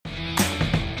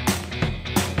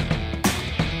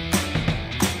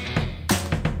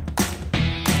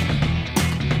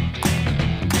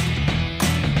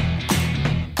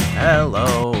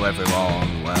Hello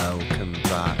everyone, welcome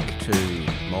back to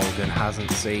Morgan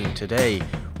Hasn't Seen. Today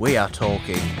we are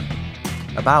talking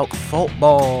about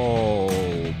football,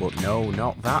 but no,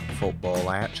 not that football,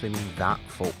 I actually mean that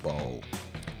football.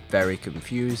 Very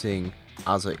confusing,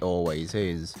 as it always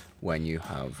is when you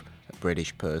have a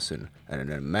British person and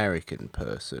an American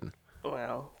person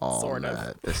Sort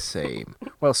of. the same,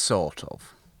 well, sort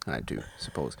of, I do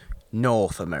suppose,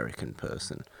 North American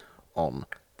person on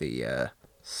the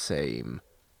same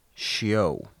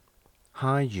show.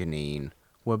 Hi Janine,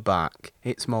 we're back.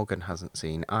 It's Morgan Hasn't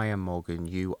Seen. I am Morgan,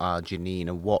 you are Janine.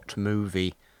 And what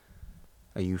movie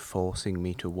are you forcing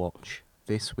me to watch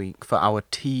this week for our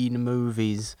teen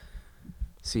movies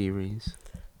series?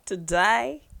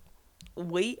 Today,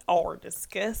 we are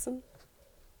discussing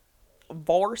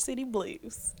Varsity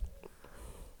Blues.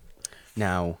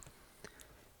 Now,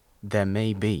 there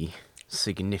may be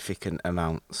significant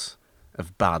amounts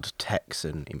of bad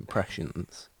Texan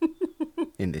impressions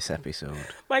in this episode.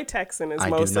 My Texan is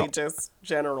mostly just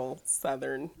general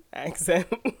Southern accent.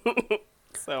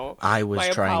 So I was my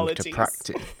trying apologies. to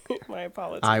practice. My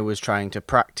apologies. I was trying to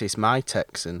practice my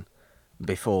Texan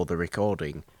before the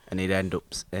recording, and it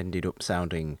ended up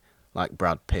sounding like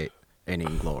Brad Pitt in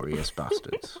Inglourious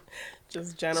Bastards.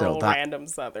 Just general random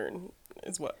Southern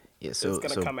is what is going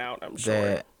to come out, I'm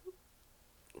sure.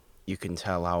 You can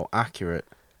tell how accurate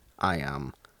I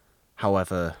am.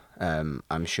 However,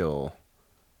 I'm sure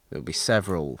there'll be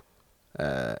several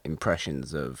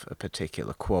impressions of a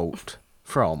particular quote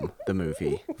from the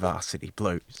movie Varsity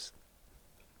Blues.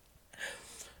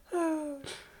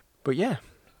 But yeah,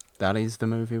 that is the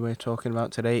movie we're talking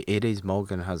about today. It is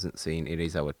Morgan Hasn't Seen. It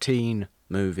is our teen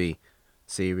movie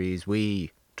series.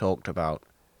 We talked about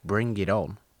Bring It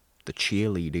On, the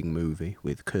cheerleading movie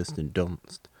with Kirsten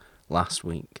Dunst last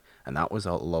week, and that was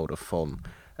a load of fun.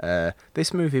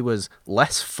 This movie was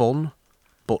less fun,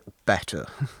 but better.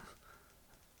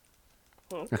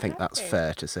 Okay. I think that's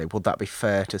fair to say. Would that be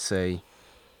fair to say?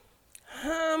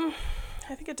 I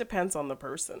think it depends on the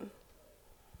person.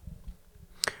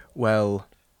 Well,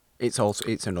 it's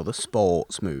another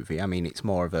sports movie. I mean, it's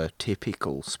more of a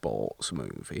typical sports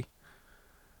movie.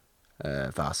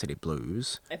 Varsity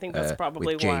Blues. I think that's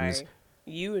probably why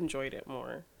you enjoyed it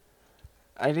more.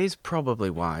 It is probably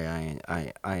why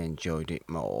I enjoyed it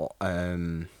more.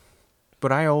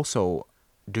 But I also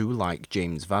do like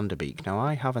James Van Der Beek. Now,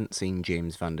 I haven't seen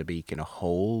James Van Der Beek in a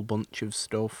whole bunch of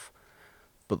stuff,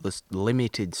 but the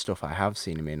limited stuff I have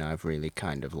seen him in, I've really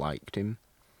kind of liked him.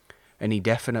 And he's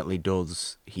definitely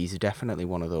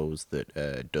one of those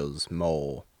that does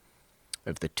more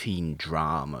of the teen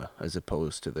drama as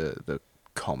opposed to the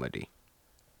comedy.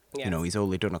 Yes. You know, he's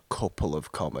only done a couple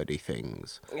of comedy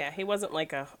things. Yeah, he wasn't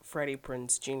like a Freddie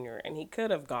Prinze Jr., and he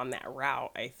could have gone that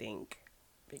route, I think,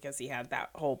 because he had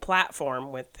that whole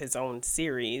platform with his own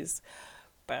series,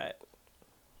 but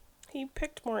he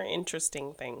picked more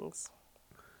interesting things.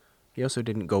 He also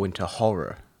didn't go into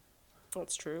horror.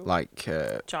 That's true. Like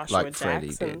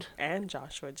Freddie did. And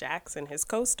Joshua Jackson, his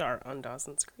co-star on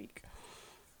Dawson's Creek.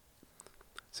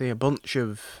 See, a bunch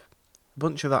of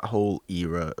that whole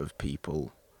era of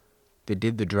people. They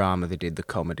did the drama, they did the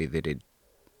comedy, they did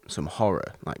some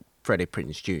horror. Like Freddie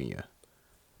Prinze Jr.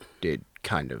 did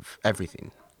kind of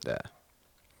everything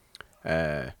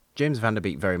there. James Van Der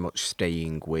Beek very much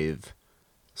staying with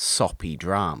soppy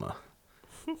drama.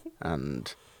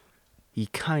 And he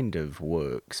kind of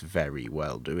works very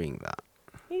well doing that.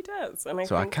 He does. And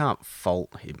I can't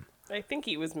fault him. I think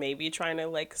he was maybe trying to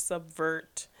like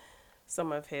subvert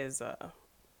some of his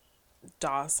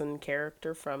Dawson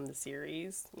character from the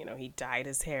series. You know, he dyed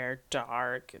his hair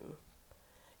dark and,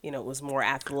 you know, it was more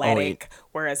athletic,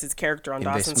 whereas his character on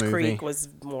Dawson's Creek was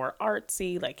more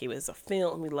artsy. Like, he was he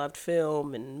loved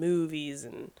film and movies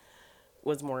and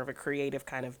was more of a creative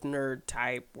kind of nerd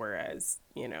type, whereas,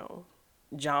 you know,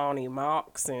 Johnny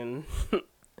Moxon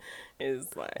is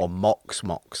like... Or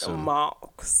Moxon.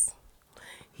 Mox.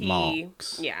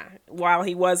 Yeah, while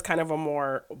he was kind of a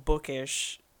more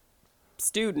bookish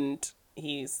student,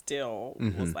 he still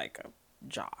was like a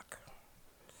jock.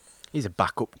 He's a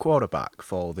backup quarterback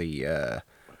for the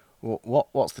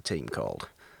what's the team called?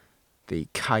 The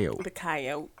Coyotes. The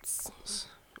Coyotes.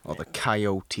 Or the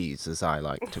Coyotes, as I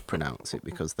like to pronounce it,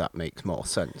 because that makes more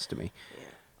sense to me.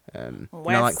 Yeah.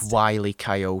 Like Wile E.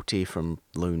 Coyote from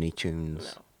Looney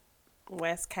Tunes. No.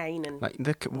 West Canaan.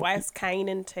 West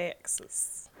Canaan,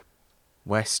 Texas.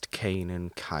 West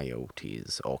Canaan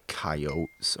Coyotes, or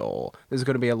Coyotes, or... There's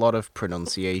going to be a lot of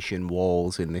pronunciation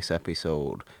walls in this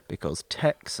episode, because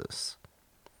Texas...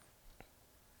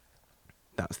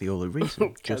 That's the only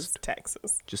reason. Just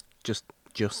Texas.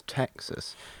 Just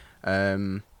Texas.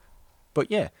 But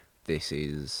yeah, this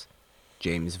is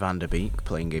James Van Der Beek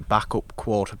playing a backup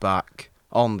quarterback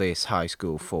on this high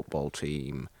school football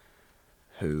team,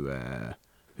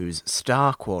 whose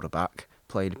star quarterback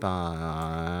played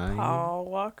by Paul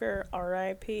Walker,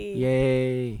 R.I.P.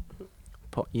 yay,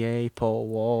 yay Paul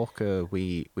Walker.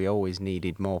 We always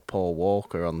needed more Paul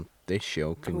Walker on this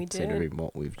show, considering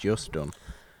what we've just done.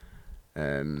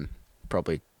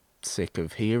 Probably sick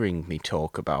of hearing me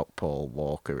talk about Paul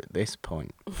Walker at this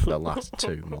point for the last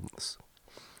 2 months.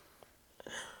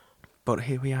 But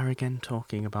here we are again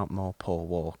talking about more Paul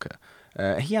Walker.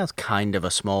 He has kind of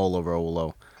a smaller role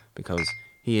though, because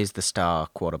he is the star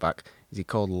quarterback. Is he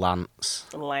called Lance?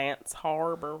 Lance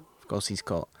Harbor. Of course he's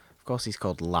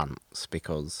called Lance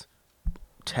because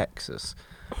Texas.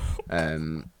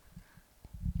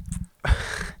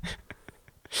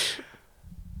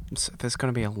 So there's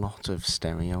going to be a lot of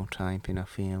stereotyping, I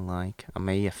feel like.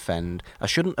 I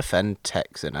shouldn't offend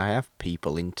Texan. I have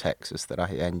people in Texas that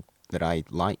I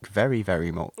like very,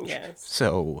 very much. Yes.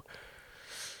 So,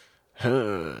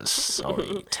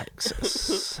 sorry,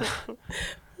 Texas.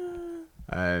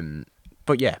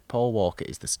 But yeah, Paul Walker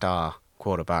is the star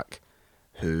quarterback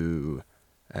who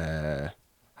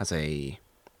has a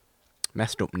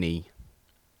messed up knee.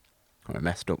 Or a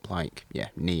messed up,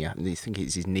 knee. I think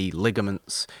it's his knee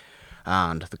ligaments.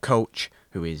 And the coach,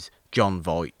 who is John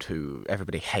Voight, who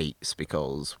everybody hates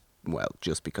because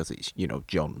it's,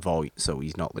 John Voight, so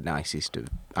he's not the nicest of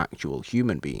actual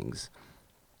human beings.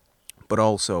 But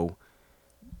also,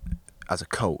 as a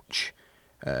coach,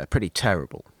 pretty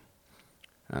terrible.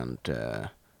 And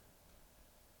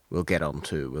we'll get on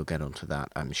to that,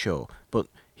 I'm sure. But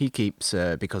he keeps,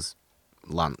 because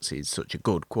Lance is such a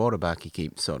good quarterback, he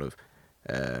keeps sort of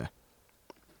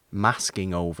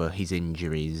masking over his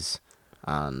injuries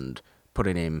and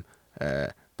putting him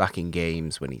back in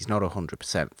games when he's not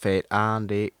 100% fit,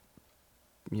 and it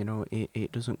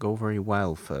doesn't go very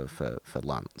well for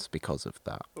Lance because of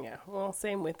that. Yeah, well,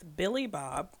 same with Billy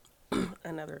Bob,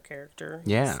 another character.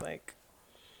 Yeah. It's like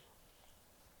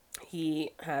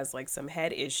he has like some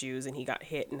head issues and he got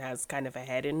hit and has kind of a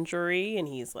head injury, and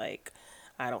he's like,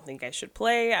 I don't think I should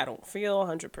play. I don't feel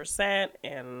 100%.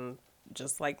 And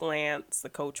just like Lance, the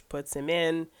coach puts him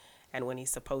in, and when he's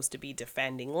supposed to be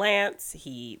defending Lance,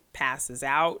 he passes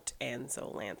out, and so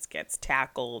Lance gets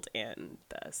tackled and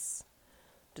thus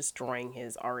destroying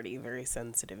his already very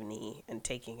sensitive knee and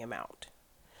taking him out.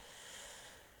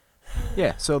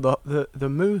 Yeah, so the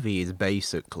movie is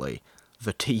basically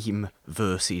the team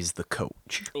versus the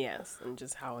coach. Yes, and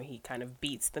just how he kind of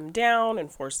beats them down and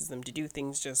forces them to do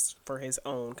things just for his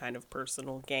own kind of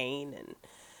personal gain, and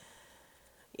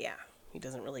yeah, he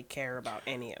doesn't really care about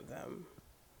any of them.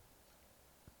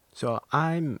 So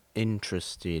I'm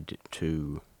interested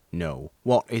to know,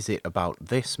 what is it about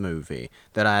this movie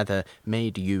that either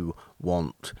made you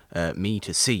want me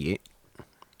to see it,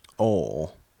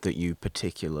 or that you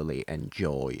particularly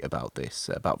enjoy about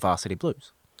Varsity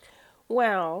Blues?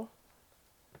 Well,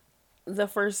 the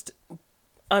first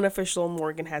unofficial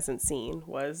Morgan hasn't seen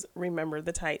was Remember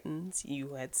the Titans.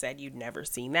 You had said you'd never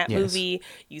seen that movie.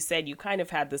 You said you kind of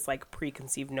had this like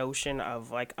preconceived notion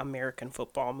of like American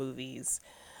football movies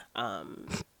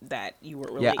that you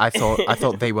weren't really... Yeah, I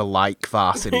thought they were like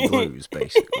Varsity Blues,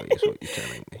 basically, is what you're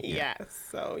telling me. Yeah,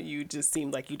 so you just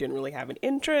seemed like you didn't really have an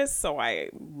interest, so I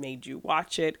made you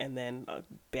watch it, and then a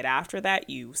bit after that,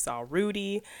 you saw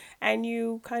Rudy, and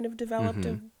you kind of developed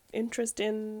an interest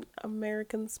in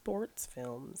American sports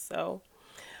films, so...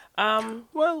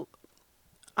 Well,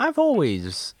 I've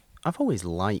always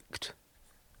liked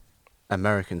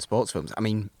American sports films. I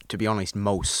mean, to be honest,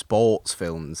 most sports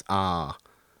films are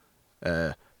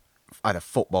either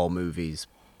football movies,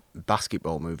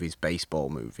 basketball movies, baseball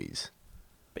movies.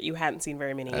 But you hadn't seen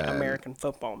very many American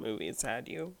football movies, had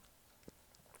you?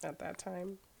 At that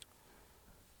time?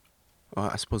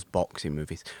 Well, I suppose boxing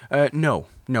movies. No,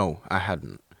 I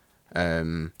hadn't.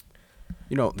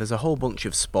 There's a whole bunch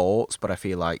of sports, but I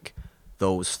feel like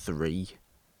those three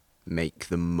make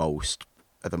the most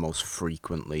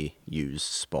frequently used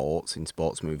sports in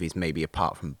sports movies, maybe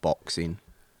apart from boxing.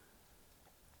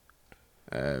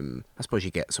 I suppose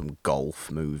you get some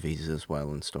golf movies as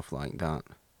well and stuff like that.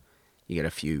 You get a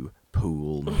few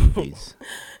pool movies.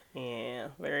 Yeah,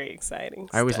 very exciting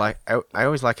I always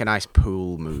like a nice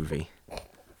pool movie.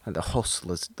 And The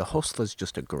Hustler's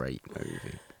just a great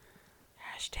movie.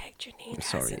 Hashtag Janine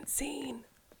hasn't seen.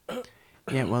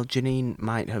 Yeah, well, Janine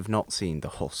might have not seen The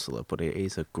Hustler, but it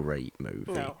is a great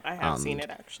movie. No, I have seen it,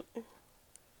 actually.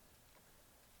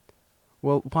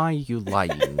 Well, why are you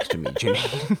lying to me,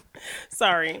 Janine?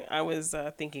 Sorry, I was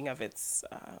thinking of its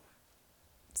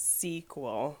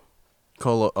sequel.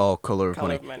 Color of Color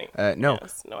Money. of Money. No,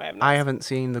 Yes. No, I have not. I haven't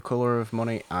seen The Color of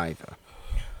Money either.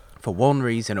 For one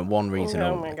reason and one reason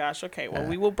Oh only. my gosh. Okay. Well,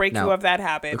 we will break now, you of that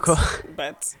habit.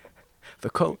 But The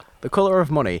Color of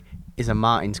Money is a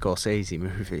Martin Scorsese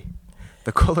movie.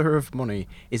 The Color of Money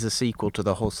is a sequel to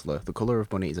The Hustler. The Color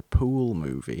of Money is a pool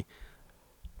movie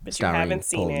you starring haven't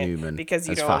seen Paul it Newman because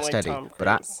you as don't Fast like Eddie. Tom Cruise.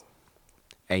 But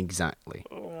exactly.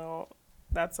 Well,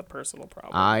 that's a personal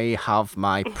problem. I have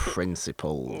my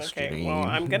principles, Okay, Janine. well,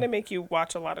 I'm going to make you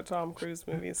watch a lot of Tom Cruise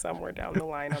movies somewhere down the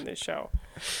line on this show.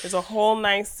 There's a whole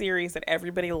nice series that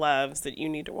everybody loves that you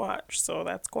need to watch, so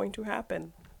that's going to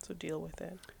happen. So deal with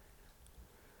it.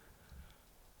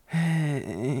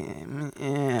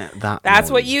 That's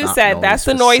what you said. That's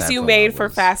the noise you made for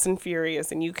Fast and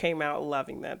Furious, and you came out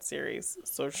loving that series.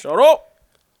 So shut up.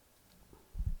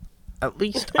 At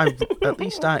least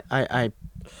I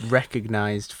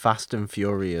recognised Fast and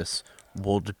Furious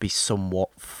would be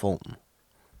somewhat fun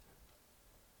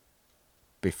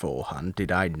beforehand.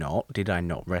 Did I not? Did I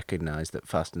not recognise that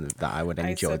that I would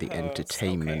enjoy the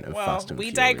entertainment of Fast and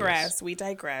Furious? We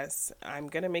digress. I'm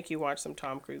gonna make you watch some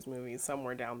Tom Cruise movies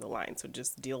somewhere down the line, so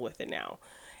just deal with it now.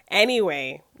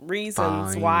 Anyway,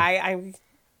 reasons why I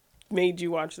made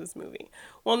you watch this movie.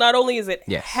 Well, not only is it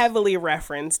heavily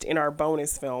referenced in our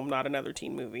bonus film, Not Another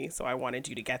Teen Movie, so I wanted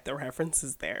you to get the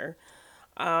references there.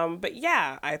 But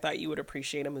yeah, I thought you would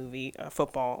appreciate a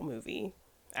football movie,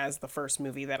 as the first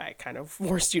movie that I kind of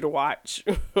forced you to watch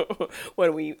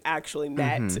when we actually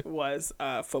met was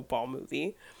a football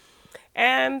movie.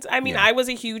 And I mean, I was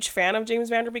a huge fan of James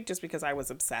Van Der Beek just because I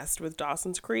was obsessed with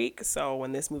Dawson's Creek. So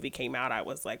when this movie came out, I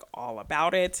was like all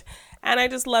about it. And I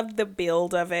just loved the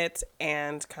build of it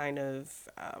and kind of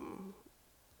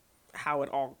how it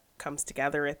all comes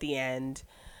together at the end.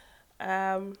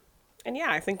 And yeah,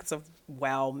 I think it's a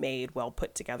well-made,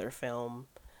 well-put-together film.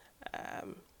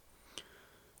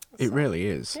 It really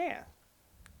is. Yeah.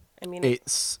 I mean,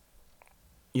 it's,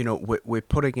 you know, we're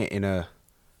putting it in a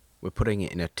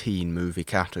teen movie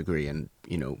category, and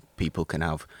you know, people can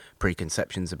have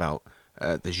preconceptions about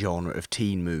the genre of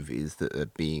teen movies that are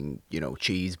being, you know,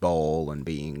 cheeseball and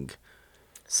being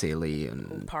silly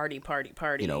and party,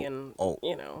 you know, and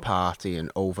you know, party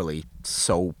and overly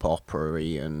soap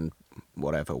opera-y and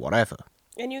whatever.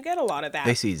 And you get a lot of that.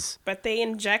 But they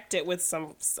inject it with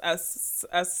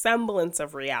a semblance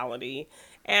of reality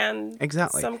and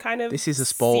some kind of this is a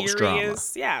sports drama.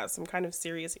 Yeah, some kind of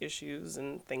serious issues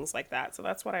and things like that. So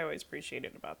that's what I always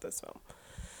appreciated about this film.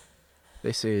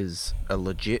 This is a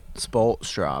legit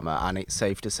sports drama, and it's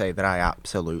safe to say that I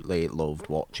absolutely loved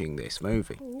watching this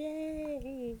movie.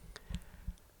 Yay!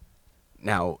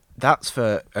 Now, that's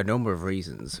for a number of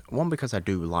reasons. One, because I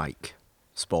do like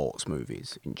sports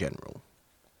movies in general.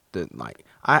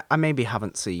 I maybe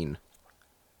haven't seen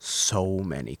so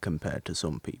many compared to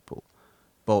some people,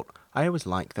 but I always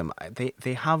like them.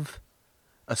 They have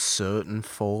a certain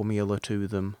formula to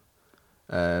them,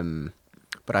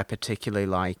 but I particularly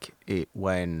like it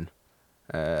when,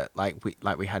 like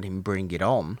we had in Bring It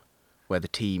On, where the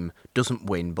team doesn't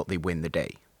win but they win the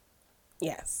day.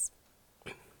 Yes.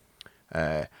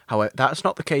 However, that's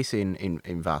not the case in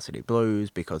Varsity Blues,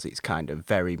 because it's kind of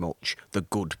very much the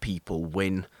good people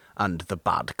win and the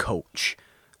bad coach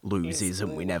loses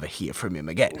and we never hear from him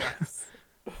again. Yes.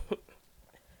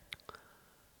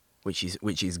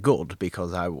 which is good,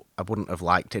 because I wouldn't have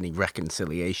liked any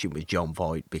reconciliation with Jon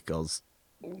Voight, because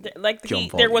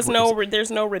there's no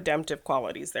redemptive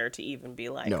qualities there to even be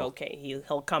like, okay,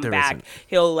 he'll come back, isn't.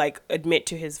 He'll like admit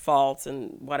to his faults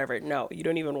and whatever. No, you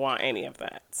don't even want any of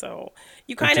that. So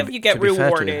you get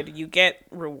rewarded. You get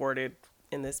rewarded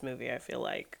in this movie, I feel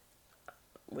like,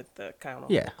 with the kind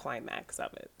of climax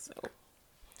of it. So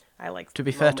I like to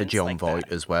be fair to Jon like Voight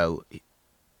that. as well.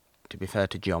 To be fair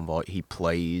to Jon Voight, he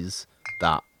plays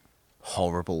that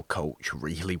horrible coach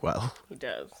really well. He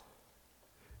does.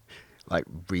 Like,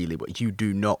 really well. You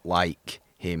do not like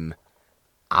him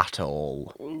at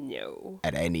all. No.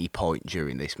 At any point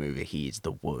during this movie, he is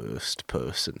the worst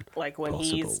person Like, when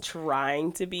possible. he's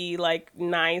trying to be, like,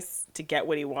 nice to get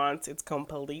what he wants, it's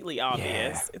completely obvious.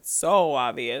 Yeah. It's so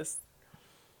obvious.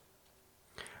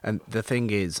 And the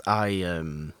thing is,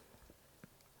 I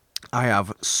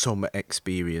have some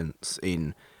experience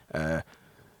in,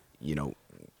 you know,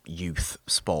 youth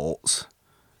sports.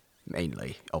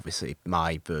 Mainly, obviously,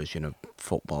 my version of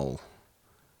football,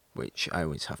 which I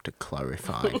always have to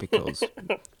clarify because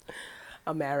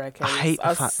Americans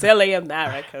are silly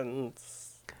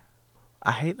Americans.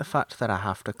 I hate the fact that I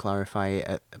have to clarify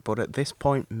it, but at this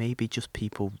point, maybe just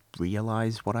people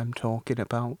realise what I'm talking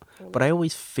about. But I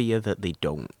always fear that they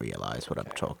don't realise what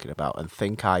I'm talking about and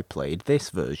think I played this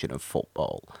version of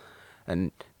football.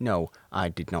 And no, I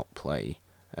did not play.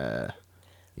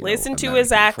 Listen to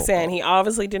his American accent. football. He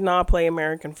obviously did not play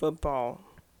American football.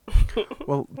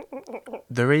 Well,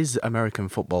 there is American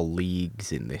football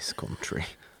leagues in this country,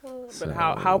 But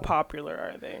how so popular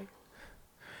are they?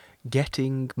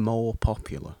 getting more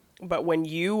popular. But when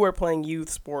you were playing youth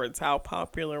sports, how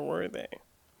popular were they?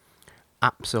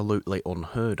 Absolutely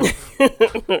unheard of.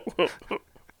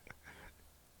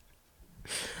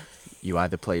 You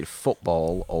either played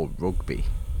football or rugby.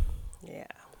 Yeah.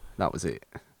 That was it.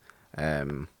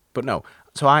 But no,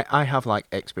 so I have like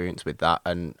experience with that,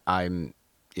 and I'm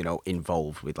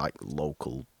involved with like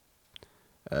local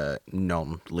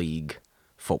non-league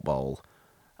football,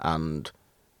 and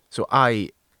so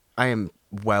I am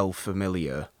well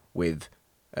familiar with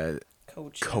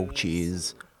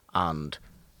coaches and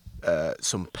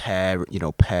some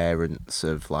parents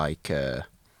of like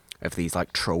of these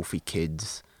like trophy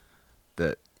kids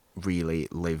that really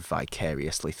live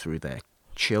vicariously through their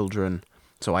children.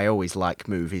 So I always like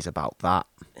movies about that,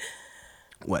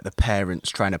 where the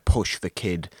parents trying to push the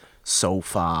kid so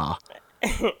far,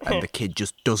 and the kid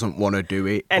just doesn't want to do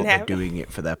it, And but they're doing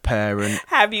it for their parent.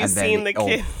 Have you and then seen the it all-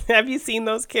 kids? Have you seen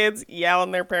those kids yell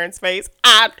in their parents' face?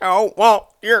 I don't want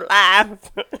your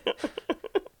life.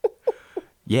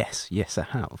 Yes, I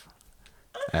have.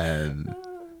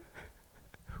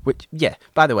 Which, yeah.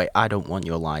 By the way, I don't want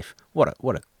your life. What a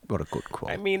good quote.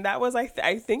 I mean, that was I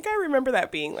think I remember that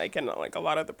being like in like a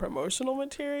lot of the promotional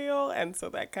material, and so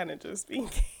that kind of just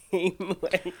became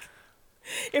like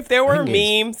if there were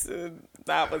Thing memes,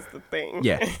 that was the thing.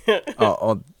 Yeah.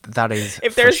 That is.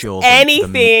 If for there's sure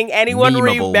anything anyone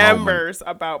memeable remembers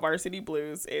about Varsity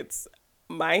Blues, it's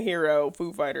My Hero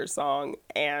Foo Fighters song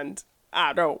and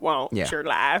I don't want Yeah. your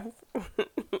life.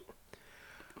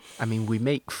 I mean, we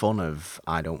make fun of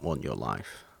 "I Don't Want Your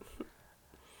Life,"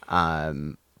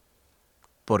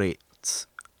 but it's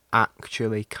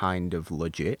actually kind of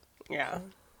legit, Yeah.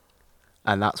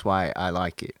 and that's why I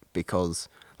like it, because,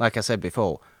 like I said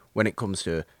before, when it comes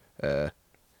to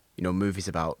movies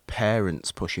about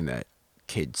parents pushing their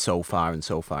kids so far and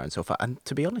so far and so far, and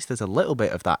to be honest, there's a little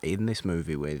bit of that in this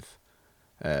movie with,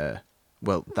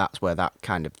 that's where that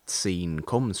kind of scene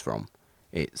comes from.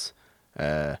 It's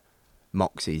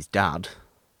Moxie's dad,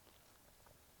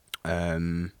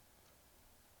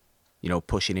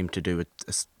 pushing him to do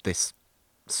this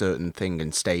certain thing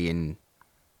and stay in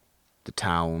the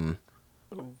town,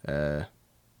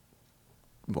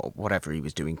 whatever he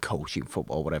was doing, coaching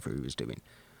football, whatever he was doing.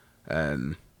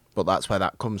 But that's where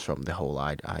that comes from. The whole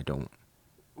I don't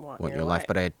want your life,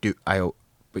 but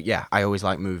but yeah, I always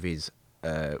like movies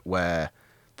where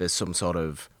there's some sort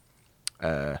of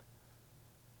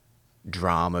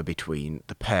drama between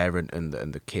the parent and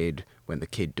the kid, when the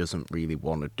kid doesn't really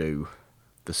want to do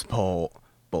the sport,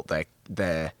 but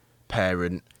their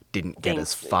parent didn't get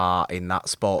as far in that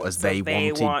sport as So they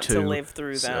wanted want to live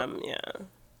through them. Yeah.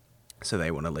 So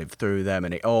they want to live through them,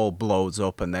 and it all blows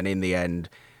up, and then in the end,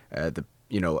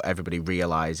 everybody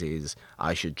realizes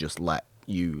I should just let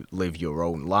you live your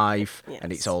own life,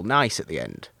 and it's Yes. all nice at the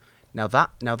end. Now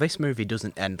this movie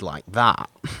doesn't end like that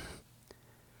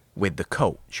with the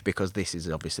coach, because this is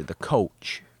obviously the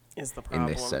coach Is the in problem.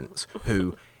 this sense,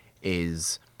 who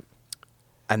is,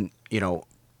 and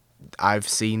I've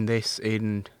seen this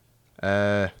in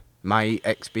my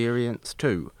experience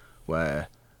too, where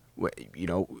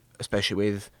especially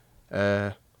with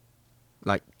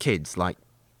like kids, like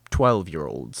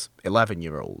 12-year-olds,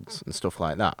 11-year-olds, and stuff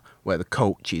like that, where the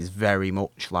coach is very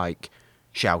much like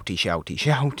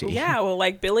shouty. Yeah, well,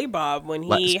 like Billy Bob, when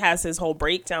he has his whole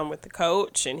breakdown with the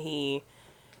coach, and he,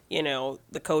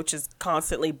 the coach is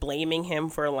constantly blaming him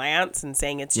for Lance and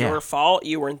saying it's your fault,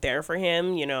 you weren't there for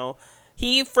him,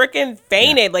 He freaking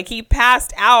fainted. Yeah. Like, he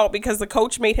passed out because the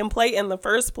coach made him play in the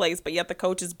first place, but yet the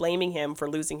coach is blaming him for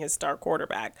losing his star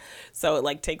quarterback. So it,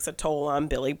 like, takes a toll on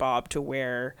Billy Bob to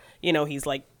where, he's,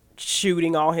 like,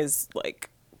 shooting all his, like,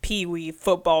 Pee-wee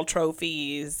football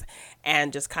trophies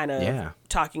and just kind of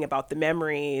talking about the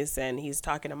memories. And he's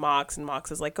talking to Mox, and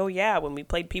Mox is like, oh, yeah, when we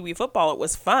played Pee-wee football, it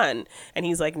was fun. And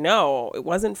he's like, no, it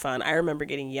wasn't fun. I remember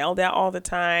getting yelled at all the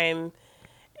time.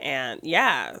 And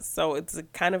yeah, so it's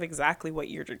kind of exactly what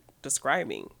you're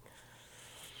describing.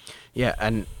 Yeah,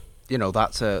 and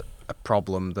that's a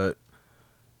problem that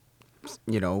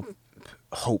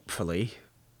hopefully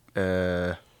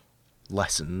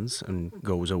lessens and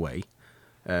goes away.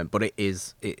 But it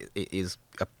is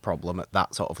a problem at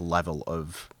that sort of level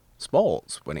of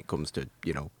sports when it comes to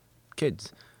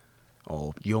kids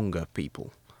or younger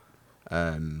people.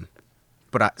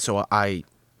 But I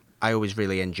always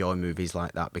really enjoy movies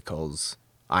like that because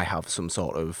I have some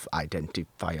sort of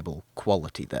identifiable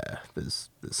quality there. There's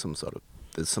some sort of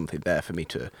there's something there for me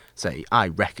to say I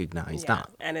recognise Yeah, that.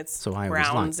 and it's So I always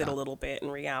like grounds it a that. little bit in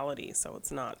reality, so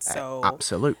it's not so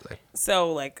Absolutely.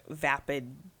 so like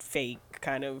vapid, fake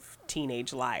kind of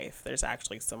teenage life. There's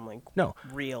actually some like No,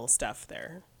 real stuff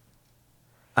there.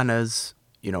 and as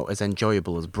as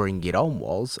enjoyable as Bring It On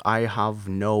was, I have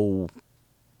no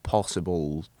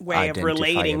possible Way of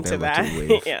relating to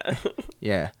identifiability that. with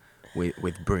Yeah.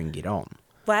 with Bring It On.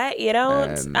 What? You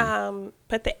don't Um,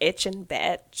 put the itch in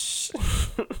bitch.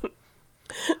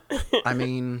 I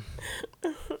mean,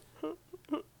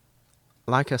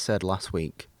 like I said last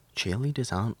week,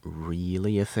 cheerleaders aren't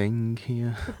really a thing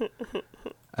here.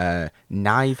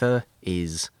 Neither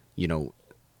is,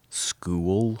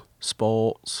 school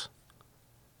sports.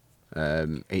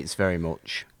 It's very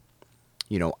much,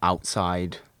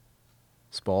 outside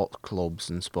sport clubs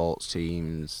and sports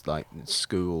teams, like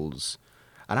schools.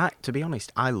 And to be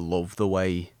honest, I love the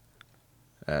way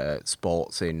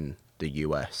sports in the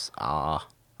US are.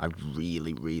 I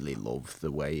really, really love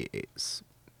the way it's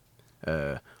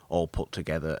all put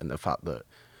together, and the fact that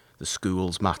the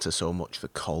schools matter so much, the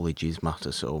colleges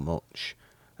matter so much,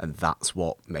 and that's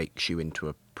what makes you into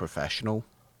a professional.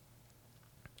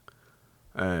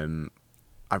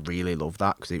 I really love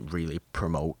that because it really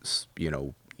promotes,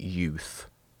 youth,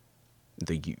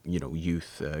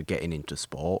 youth getting into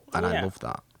sport, and I Yeah. love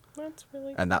that. That's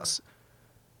really And cool.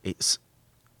 it's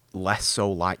less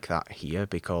so like that here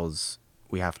because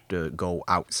we have to go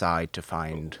outside to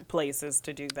find Places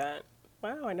to do that.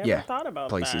 Wow, I never yeah thought about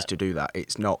places that. to do that.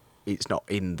 It's not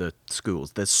in the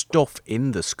schools. There's stuff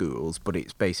in the schools, but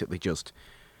it's basically just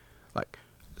like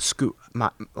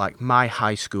my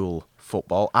high school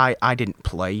football. I didn't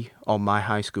play on my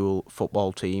high school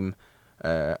football team.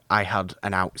 I had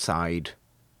an outside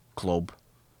club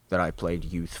that I played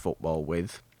youth football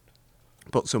with.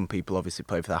 But some people obviously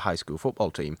play for their high school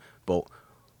football team. But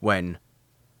when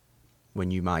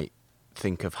you might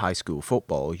think of high school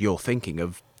football, you're thinking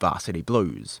of Varsity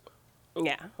Blues.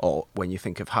 Yeah. Or when you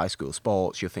think of high school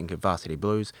sports, you think of Varsity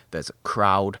Blues. There's a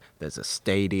crowd, there's a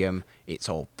stadium. It's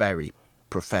all very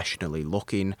professionally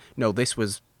looking. No, this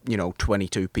was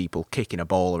 22 people kicking a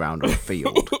ball around on a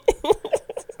field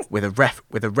with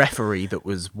a referee that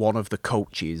was one of the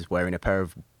coaches wearing a pair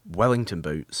of Wellington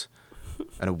boots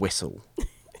and a whistle.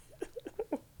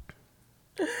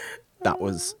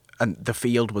 And the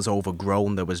field was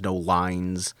overgrown. There was no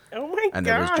lines, Oh my and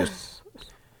there was gosh. just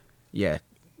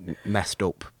messed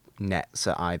up nets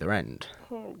at either end.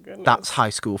 Oh goodness. That's high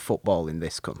school football in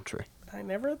this country. I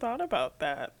never thought about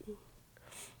that.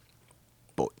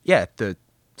 But yeah, the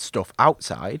stuff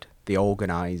outside, the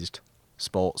organised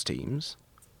sports teams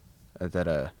that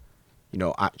are,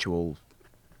 actual,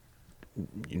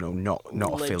 not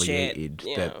Legit, affiliated,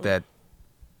 yeah. they're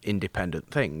independent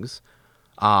things,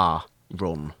 are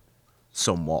run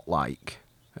somewhat like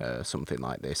something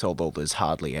like this, although there's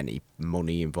hardly any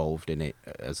money involved in it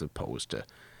as opposed to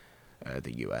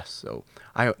the US. So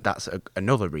that's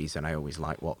another reason I always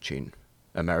like watching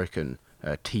American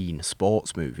teen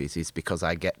sports movies, is because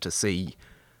I get to see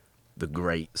the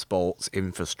great sports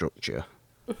infrastructure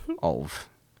of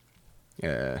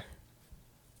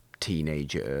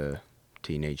teenage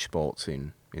sports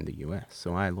in the US.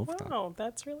 So I love that. Wow,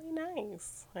 that's really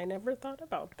nice. I never thought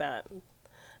about that.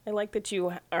 I like that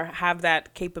you have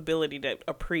that capability to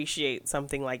appreciate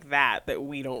something like that that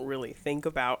we don't really think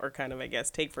about or kind of, I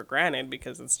guess, take for granted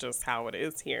because it's just how it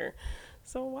is here.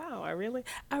 So wow, I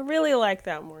really like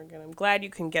that, Morgan. I'm glad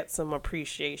you can get some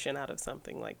appreciation out of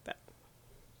something like that.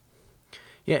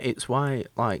 Yeah, it's why,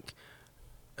 like,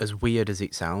 as weird as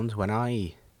it sounds, when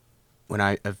I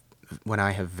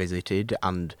have visited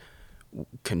and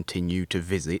continue to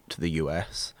visit the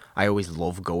US, I always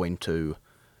love going to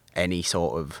any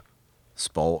sort of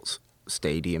sports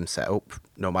stadium setup,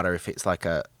 no matter if it's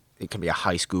it can be a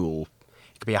high school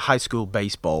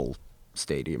baseball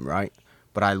stadium, right?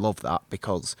 But I love that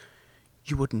because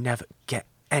you would never get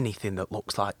anything that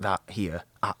looks like that here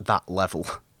at that level.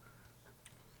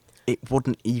 It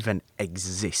wouldn't even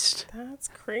exist. That's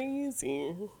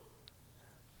crazy.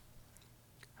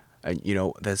 And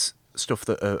there's stuff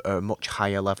that are much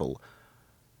higher level.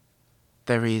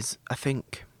 There is, I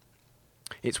think,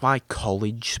 it's why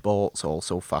college sports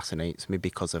also fascinates me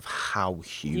because of how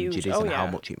huge it is Oh, and how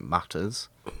yeah. much it matters.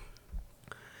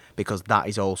 Because that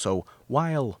is also,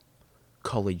 while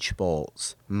college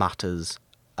sports matters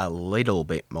a little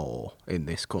bit more in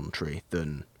this country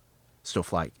than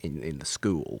stuff like in the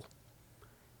school,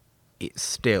 it's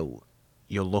still,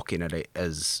 you're looking at it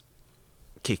as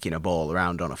kicking a ball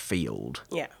around on a field.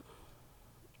 Yeah.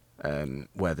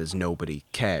 where there's nobody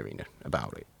caring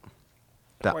about it.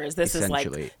 That Whereas this is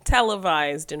like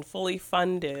televised and fully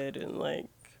funded and like,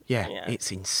 yeah,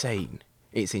 it's insane.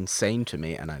 It's insane to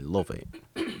me, and I love it.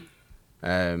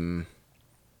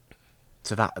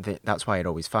 So that's why it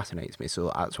always fascinates me.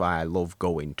 So that's why I love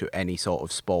going to any sort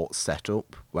of sports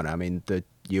setup when I'm in the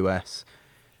US,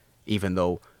 even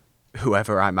though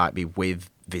whoever I might be with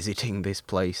visiting this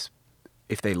place,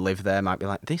 if they live there, might be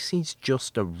like, this is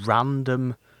just a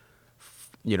random,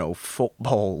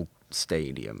 football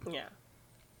stadium. Yeah.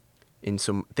 This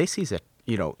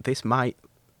might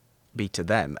be to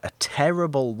them a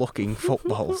terrible looking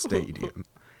football stadium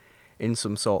in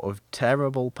some sort of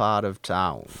terrible part of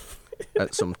town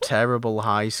at some terrible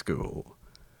high school,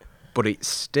 but it's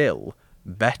still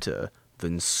better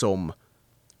than some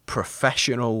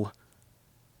professional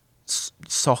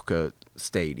soccer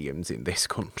stadiums in this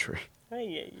country.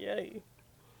 Ay.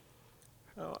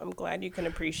 Oh, I'm glad you can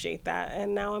appreciate that,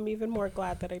 and now I'm even more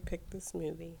glad that I picked this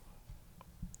movie.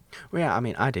 Well, yeah, I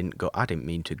mean, I didn't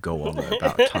mean to go on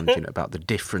about a tangent about the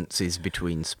differences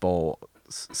between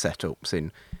sports setups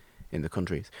in the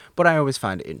countries, but I always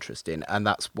find it interesting, and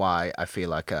that's why I feel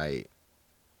like I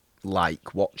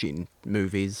like watching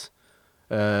movies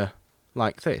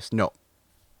like this.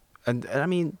 And I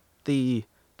mean, the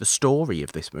story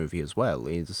of this movie as well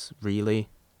is really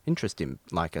interesting,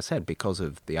 like I said, because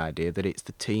of the idea that it's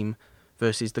the team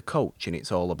versus the coach, and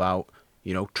it's all about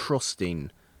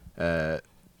trusting the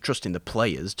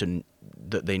players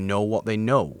that they know what they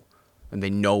know, and they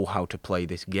know how to play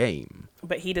this game.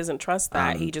 But he doesn't trust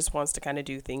that. He just wants to kind of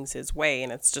do things his way,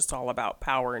 and it's just all about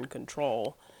power and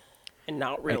control, and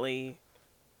not really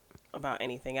about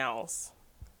anything else.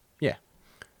 Yeah.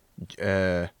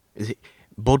 Is it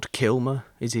Bud Kilmer?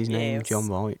 Is his name? Yes. John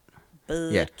Voight.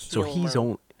 Bud So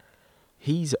Kilmer.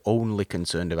 he's only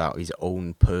concerned about his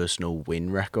own personal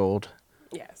win record.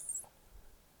 Yes.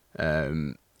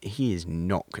 He is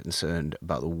not concerned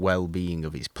about the well-being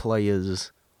of his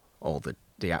players or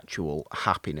the actual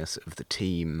happiness of the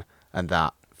team, and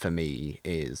that, for me,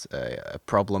 is a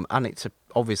problem, and it's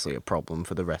obviously a problem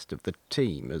for the rest of the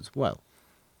team as well.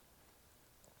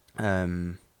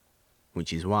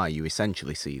 Which is why you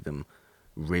essentially see them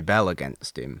rebel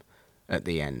against him at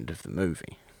the end of the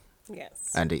movie.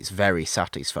 Yes. And it's very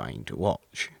satisfying to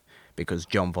watch, because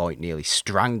John Voight nearly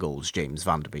strangles James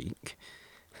Van Der Beek,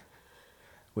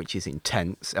 which is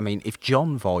intense. I mean, if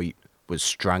John Voight was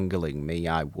strangling me,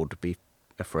 I would be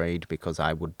afraid, because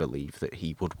I would believe that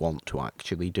he would want to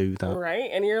actually do that. Right?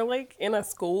 And you're like in a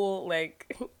school,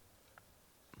 like,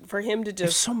 for him to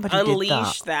just somebody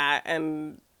unleash that,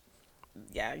 and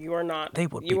yeah, you are not They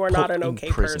would you be are put not an in okay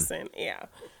prison. person. Yeah.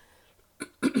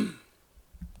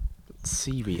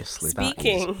 Seriously,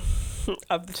 Speaking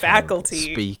of the terrible.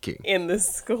 faculty Speaking. in this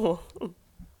school.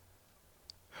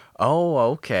 Oh,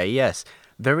 okay, yes.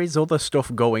 There is other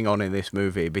stuff going on in this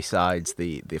movie besides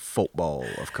the football,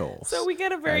 of course. So we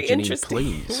get a very Janine, interesting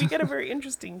please. we get a very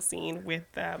interesting scene with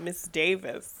Miss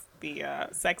Davis, the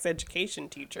sex education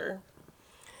teacher,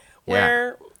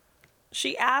 where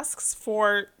she asks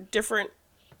for different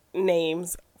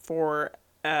names for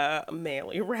male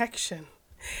erection.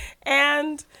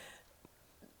 And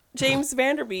James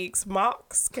Van Der Beek's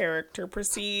Mock's character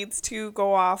proceeds to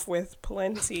go off with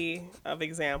plenty of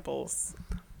examples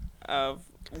of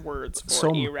words for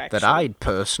Some erection. that I'd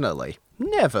personally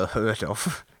never heard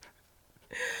of.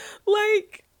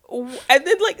 Like, and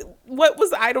then, like, what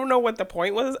was, I don't know what the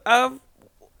point was of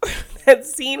that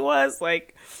scene was.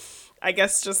 Like, I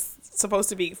guess just supposed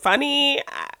to be funny.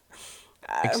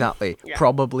 Exactly. Yeah.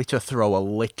 Probably to throw a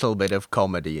little bit of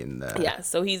comedy in there. Yeah,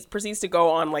 so he proceeds to go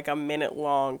on, like, a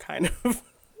minute-long kind of,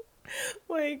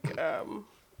 like,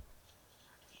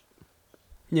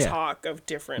 talk of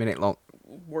different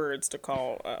words to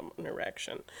call an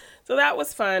erection. So that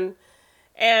was fun.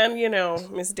 And,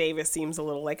 Miss Davis seems a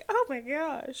little like, oh my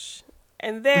gosh.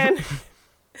 And then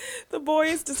the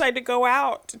boys decide to go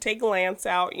out to take Lance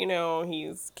out.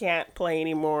 He can't play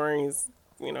anymore. He's,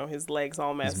 his legs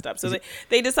all messed up. So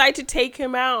they decide to take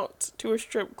him out to a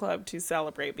strip club to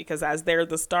celebrate, because as they're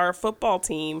the star football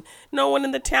team, no one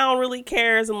in the town really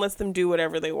cares and lets them do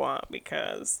whatever they want,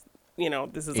 because,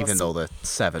 this is even though they're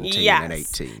 17 and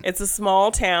 18. It's a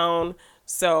small town.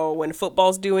 So when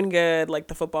football's doing good, like,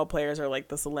 the football players are like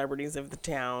the celebrities of the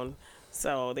town.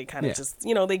 So they kind of just,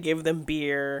 they give them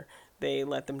beer. They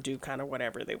let them do kind of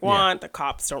whatever they want. The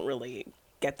cops don't really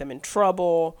get them in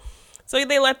trouble. So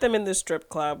they let them in the strip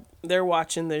club. They're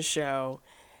watching this show.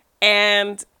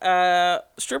 And a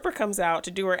stripper comes out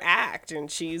to do her act.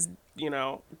 And she's,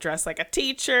 dressed like a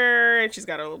teacher. And she's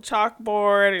got a little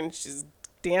chalkboard. And she's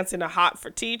dancing to Hot for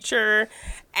Teacher,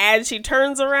 and she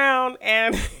turns around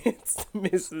and it's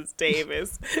Mrs.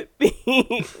 Davis,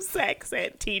 the sex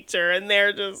ed teacher, and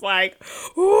they're just like,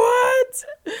 what?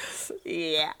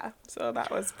 Yeah, so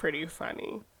that was pretty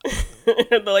funny.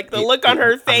 Like the look on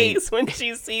her face when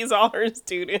she sees all her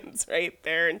students right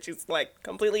there, and she's like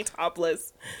completely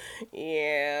topless.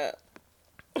 Yeah.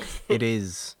 It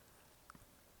is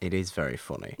very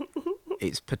funny.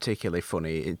 It's particularly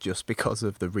funny just because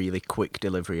of the really quick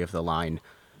delivery of the line,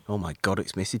 "Oh my God,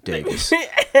 it's Mrs. Davis."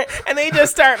 And they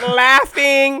just start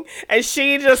laughing, and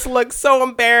she just looks so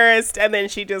embarrassed, and then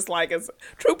she just, like, as a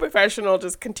true professional,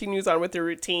 just continues on with her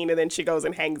routine, and then she goes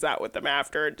and hangs out with them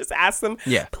after and just asks them,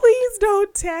 Yeah. please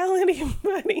don't tell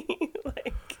anybody.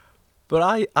 Like,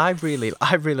 But I really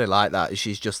like that.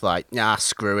 She's just like, nah,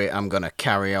 screw it, I'm gonna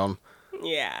carry on.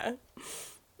 yeah.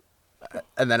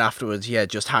 And then afterwards, yeah,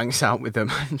 just hangs out with them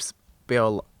and just be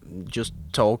all just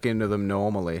talking to them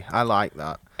normally. I like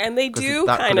that. And they 'Cause do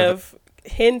that kind could have of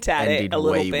hint at it ended a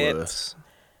little way bit. worse.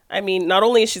 I mean, not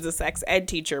only is she a sex ed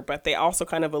teacher, but they also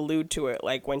kind of allude to it,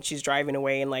 like when she's driving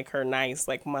away in like her nice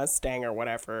like Mustang or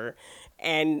whatever,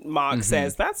 and Mock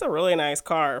says, "That's a really nice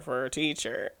car for a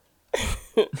teacher,"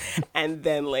 and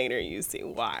then later you see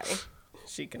why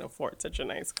she can afford such a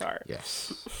nice car.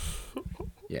 Yes.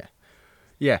 Yeah.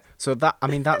 Yeah. So that, I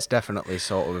mean, that's definitely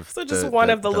sort of So just one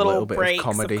of the little bit breaks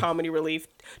of of comedy relief.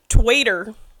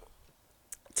 Tweeter,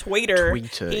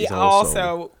 Tweeter he is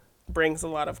also brings a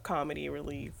lot of comedy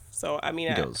relief. So I mean,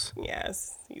 He does.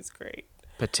 Yes, he's great.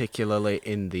 particularly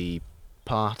in the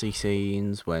party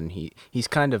scenes when he's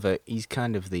kind of the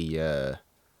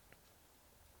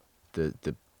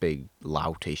big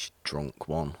loutish drunk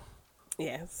one.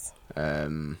 Yes.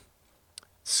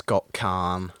 Scott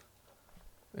Kahn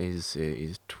is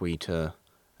Tweeter,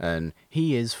 and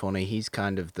he is funny. He's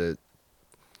kind of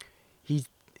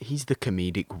he's the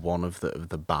comedic one of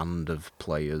the band of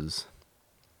players.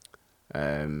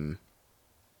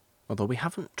 Although we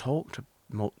haven't talked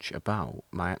much about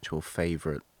my actual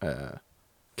favourite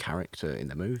character in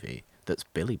the movie, that's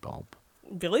Billy Bob.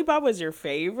 Billy Bob was your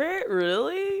favorite?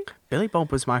 Really? Billy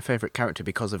Bob was my favourite character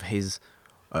because of his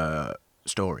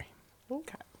story.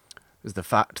 Okay. It was the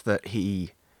fact that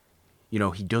he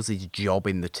does his job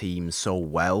in the team so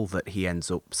well that he ends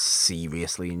up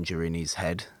seriously injuring his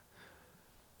head.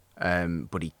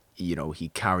 But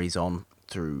he carries on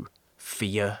through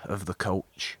fear of the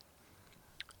coach.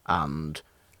 And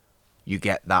you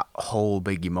get that whole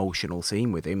big emotional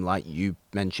scene with him, like you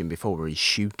mentioned before, where he's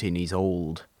shooting his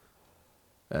old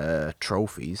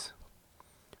trophies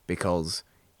because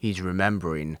he's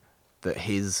remembering that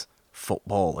his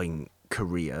footballing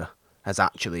career has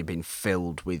actually been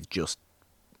filled with just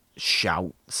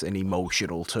shouts and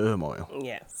emotional turmoil.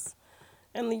 Yes.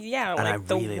 And yeah, And I like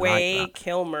the really way like that.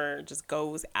 Kilmer just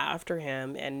goes after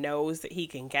him and knows that he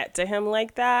can get to him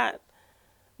like that.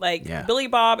 Like, Yeah. Billy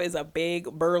Bob is a big,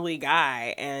 burly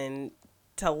guy, and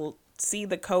to see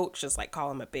the coach just, like, call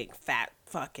him a big, fat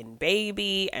fucking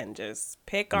baby and just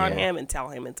pick on Yeah. him and tell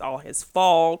him it's all his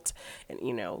fault. And,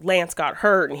 Lance got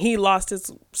hurt, and he lost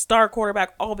his star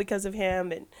quarterback all because of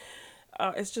him. And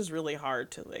it's just really hard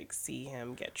to, like, see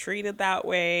him get treated that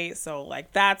way. So,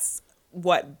 like, that's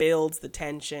what builds the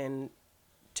tension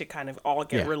to kind of all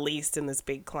get Yeah. released in this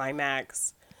big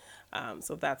climax.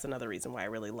 So that's another reason why I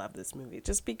really love this movie.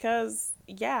 Just because,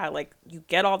 yeah, like, you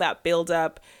get all that build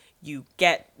up.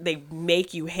 They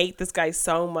make you hate this guy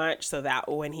so much so that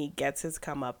when he gets his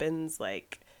comeuppance,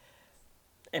 like,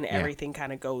 and everything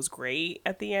kind of goes great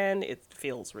at the end, it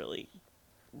feels really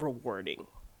rewarding.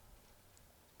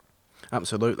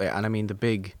 Absolutely. And I mean,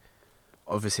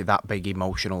 obviously that big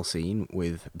emotional scene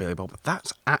with Billy Bob,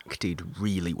 that's acted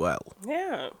really well.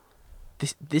 Yeah.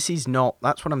 This is not,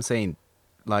 that's what I'm saying,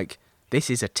 like, this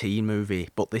is a teen movie,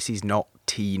 but this is not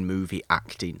teen movie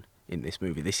acting in this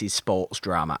movie. This is sports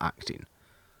drama acting.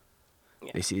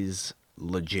 Yeah. This is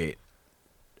legit.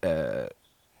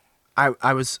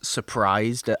 I was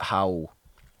surprised at how,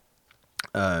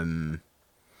 I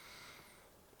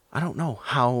don't know,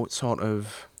 how sort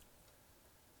of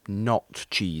not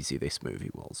cheesy this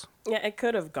movie was. Yeah, it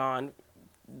could have gone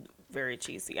very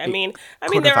cheesy. I It mean,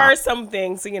 could there have are some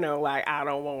things, like, I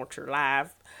don't want your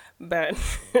life, but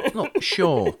Look,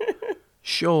 sure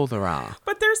there are.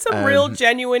 but there's some real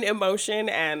genuine emotion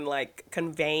and, like,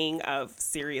 conveying of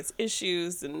serious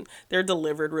issues, and they're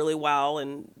delivered really well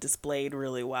and displayed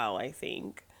really well, I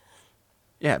think.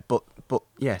 Yeah, but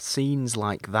yeah, scenes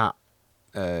like that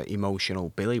emotional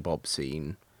Billy Bob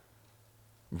scene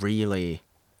really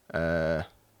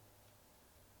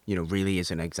really is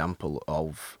an example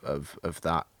of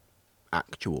that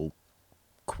actual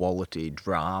quality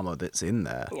drama that's in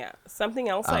there. Yeah. Something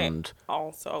else And I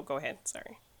also go ahead.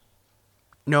 Sorry.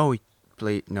 no,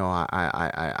 please, no,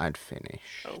 I'd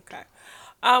finish. Okay.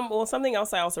 Well, something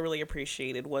else I also really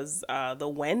appreciated was the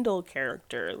Wendell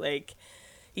character. Like,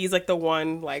 he's like the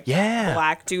one like Yeah.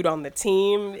 black dude on the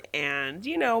team, and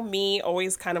you know me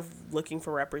always kind of looking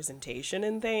for representation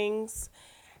in things.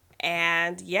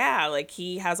 And yeah, like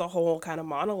he has a whole kind of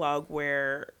monologue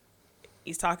where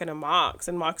he's talking to Mox,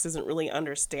 and Mox doesn't really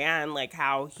understand like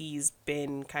how he's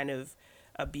been kind of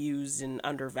abused and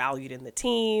undervalued in the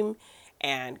team,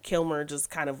 and Kilmer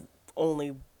just kind of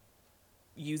only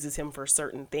uses him for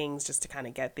certain things just to kind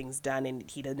of get things done, and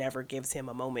he never gives him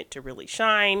a moment to really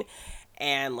shine.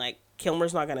 And like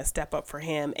Kilmer's not going to step up for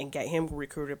him and get him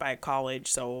recruited by a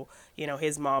college, so you know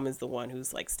his mom is the one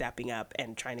who's like stepping up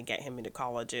and trying to get him into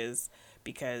colleges,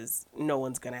 because no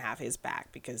one's going to have his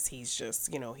back, because he's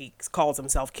just, you know, he calls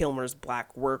himself Kilmer's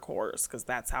black workhorse because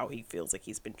that's how he feels like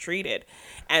he's been treated.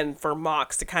 And for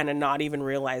Mox to kind of not even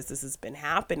realize this has been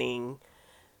happening,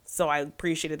 so I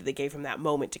appreciated that they gave him that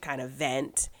moment to kind of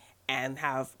vent and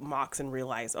have Moxon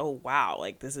realize, oh, wow,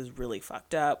 like this is really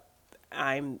fucked up.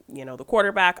 I'm, you know, the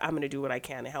quarterback. I'm going to do what I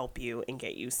can to help you and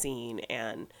get you seen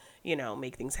and, you know,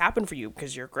 make things happen for you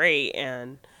because you're great.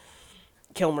 And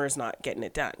Kilmer's not getting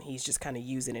it done. He's just kind of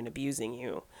using and abusing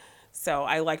you. So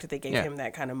I liked that they gave him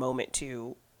that kind of moment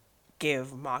to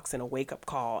give Moxon a wake-up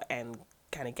call and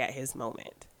kind of get his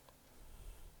moment.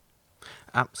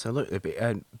 Absolutely,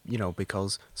 and you know,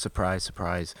 because surprise,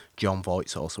 surprise, John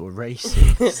Voight's also a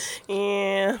racist.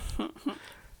 Yeah.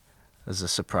 As a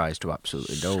surprise to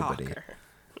absolutely nobody. Shocker.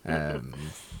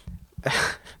 But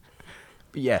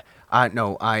yeah, I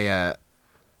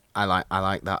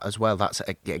like that as well. That's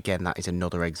again, that is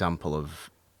another example of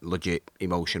legit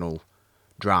emotional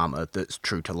drama that's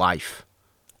true to life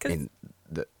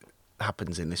that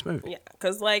happens in this movie. Yeah,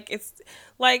 because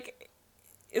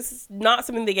it's not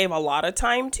something they gave a lot of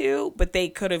time to, but they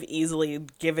could have easily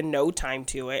given no time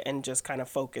to it and just kind of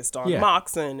focused on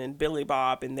Moxon and Billy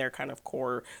Bob and their kind of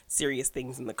core serious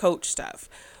things in the coach stuff.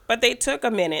 But they took a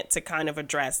minute to kind of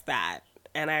address that,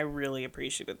 and I really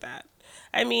appreciated that.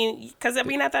 I mean, because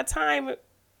at that time,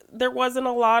 there wasn't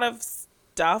a lot of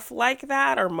stuff like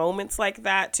that or moments like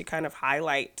that to kind of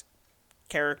highlight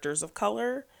characters of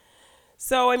color.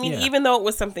 So, I mean, even though it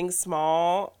was something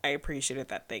small, I appreciated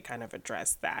that they kind of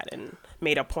addressed that and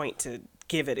made a point to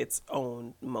give it its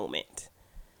own moment.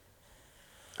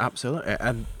 Absolutely.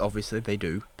 And obviously they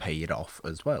do pay it off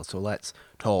as well. So let's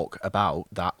talk about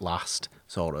that last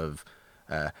sort of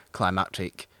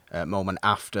climactic moment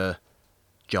after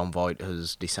John Voight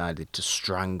has decided to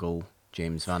strangle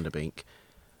James Van Der Beek.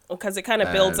 Because it kind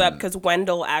of builds up, because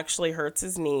Wendell actually hurts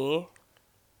his knee.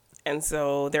 And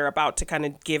so they're about to kind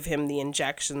of give him the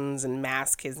injections and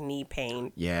mask his knee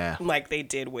pain. Yeah. Like they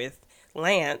did with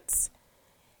Lance.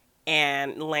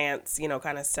 And Lance, you know,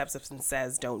 kind of steps up and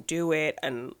says, don't do it.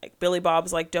 And like Billy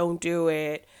Bob's like, don't do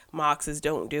it. Mox says,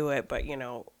 don't do it. But, you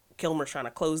know, Kilmer's trying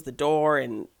to close the door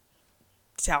and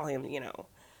tell him, you know,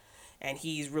 and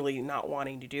he's really not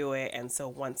wanting to do it. And so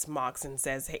once Moxon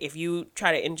says, hey, if you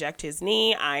try to inject his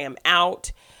knee, I am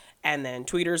out. And then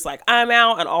Tweeter's like, I'm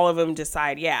out. And all of them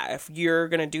decide, yeah, if you're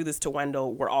going to do this to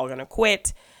Wendell, we're all going to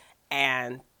quit.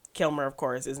 And Kilmer, of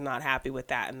course, is not happy with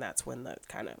that. And that's when the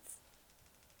kind of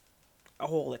a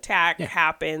whole attack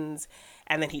happens.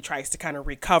 And then he tries to kind of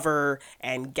recover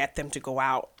and get them to go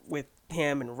out with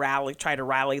him and try to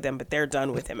rally them. But they're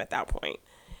done with him at that point.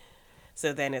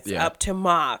 So then it's up to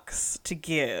Mox to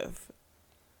give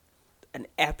an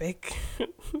epic,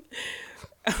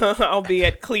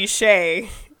 albeit cliche.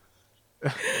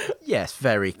 Yes,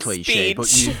 very cliche,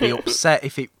 but you'd be upset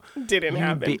if it didn't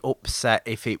happen. You'd be upset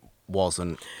if it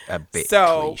wasn't a bit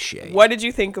cliche. So, what did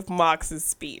you think of Mox's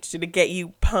speech? Did it get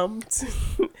you pumped?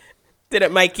 Did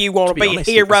it make you want to be a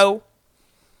hero?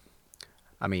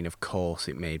 I mean, of course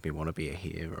it made me want to be a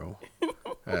hero.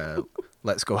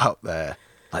 Let's go out there.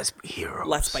 Let's be heroes.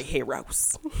 Let's be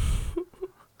heroes.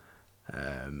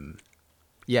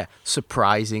 Yeah,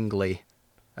 surprisingly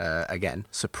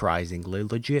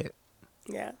legit.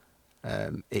 Yeah.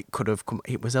 It could have come.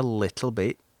 It was a little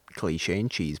bit cliche and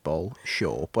cheeseball,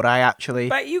 sure, but I actually.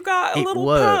 But you got a little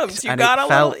pumped. You got a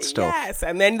little stuff. Yes,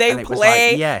 and then they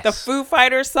play the Foo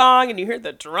Fighters song, and you hear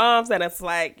the drums, and it's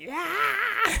like, yeah.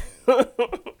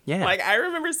 Yeah. Like I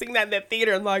remember seeing that in the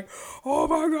theater, and like, oh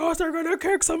my gosh, they're gonna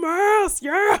kick some ass,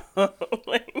 yeah.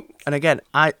 And again,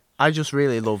 I just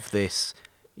really love this,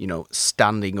 you know,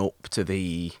 standing up to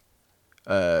the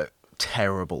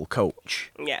terrible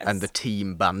coach, yes, and the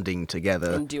team banding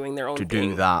together and doing their own to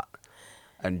thing. do that,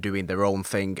 and doing their own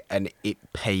thing, and it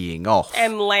paying off.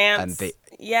 And Lance,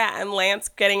 Yeah, and Lance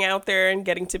getting out there and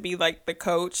getting to be like the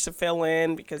coach to fill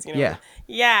in because, Yeah.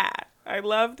 Yeah, I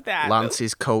loved that. Lance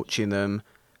is coaching them.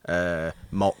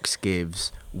 Mox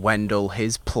gives Wendell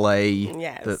his play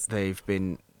Yes. that they've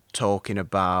been talking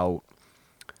about.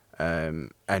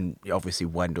 And obviously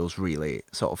Wendell's really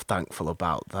sort of thankful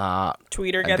about that.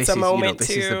 Tweeter And gets this a is, moment this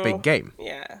too. is the big game.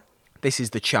 Yeah. This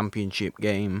is the championship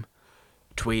game.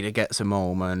 Tweeter gets a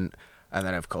moment, and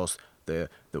then of course the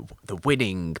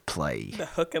winning play The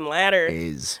hook and ladder.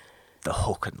 is the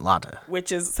hook and ladder.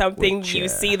 Which is something Which, you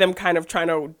see them kind of trying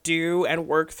to do and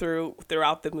work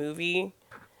throughout the movie,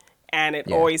 and it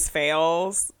Yeah. always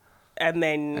fails. And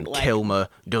then And Kilmer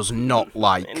does not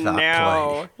like that no,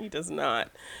 play. he does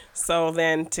not. So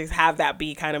then to have that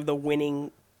be kind of the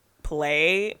winning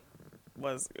play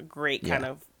was a great kind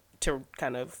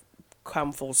of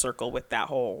come full circle with that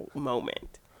whole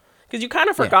moment. Because you kind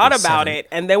of forgot with about 7. it,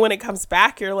 and then when it comes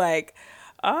back, you're like,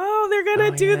 oh, they're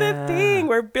gonna do the yeah. thing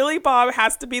where Billy Bob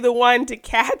has to be the one to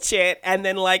catch it and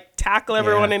then like tackle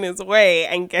everyone Yeah. in his way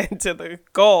and get to the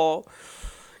goal.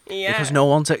 Yeah. Because no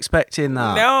one's expecting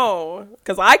that. No,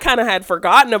 because I kind of had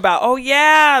forgotten about, oh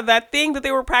yeah, that thing that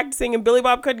they were practicing and Billy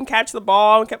Bob couldn't catch the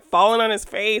ball and kept falling on his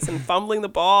face and fumbling the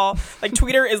ball. Like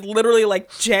Tweeter is literally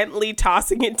like gently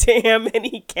tossing it to him and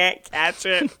he can't catch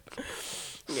it.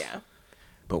 Yeah.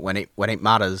 But when it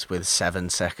matters with 7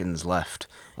 seconds left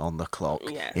on the clock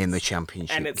Yes. in the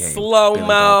championship And it's game, slow Billy mo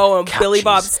Bob and Billy catches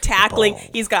Bob's the tackling. ball.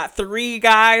 He's got 3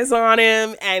 guys on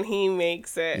him and he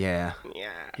makes it. Yeah.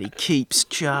 Yeah. He keeps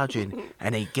charging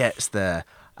and he gets there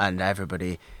and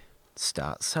everybody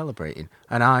starts celebrating.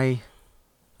 And I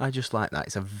just like that.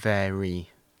 It's a very,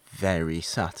 very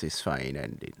satisfying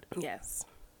ending. Yes.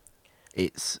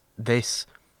 It's this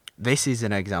is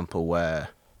an example where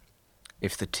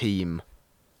if the team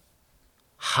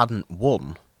hadn't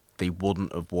won, they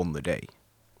wouldn't have won the day.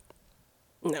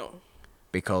 No.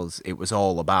 Because it was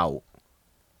all about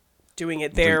Doing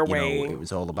it their way. It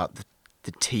was all about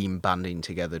the team banding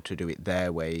together to do it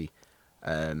their way.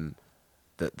 That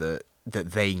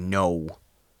they know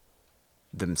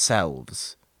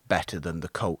themselves better than the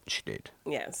coach did.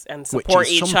 Yes. And Which support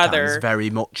is each sometimes other. very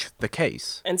much the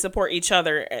case. And support each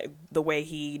other the way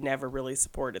he never really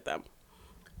supported them.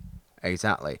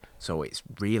 Exactly. So it's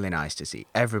really nice to see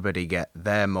everybody get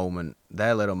their moment,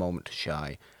 their little moment to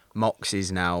shine. Mox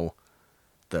is now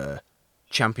the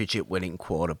championship winning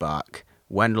quarterback.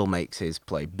 Wendell makes his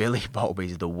play. Billy Bob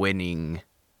is the winning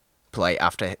play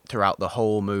after throughout the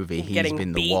whole movie he's Getting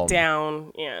been the beat one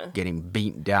down. Yeah. getting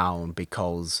beat down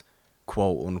because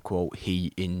quote unquote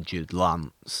he injured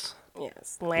Lance.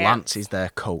 Yes. Lance is there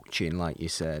coaching, like you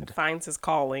said. finds his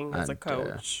calling as a And,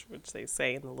 coach, which they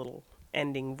say in the little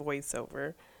ending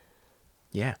voiceover.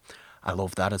 Yeah, I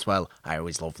love that as well. I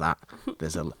always love that.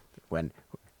 There's when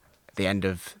at the end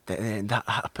of did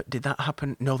that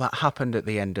happen? No, that happened at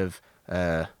the end of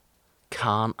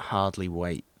Can't Hardly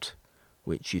Wait,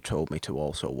 which you told me to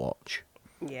also watch,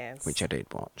 Yes. which I did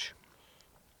watch.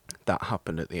 That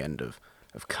happened at the end of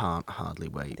Can't Hardly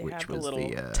Wait, they which have the was little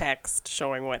the text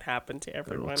showing what happened to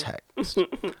little everyone. text.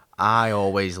 I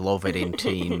always love it in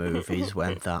teen movies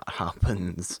when that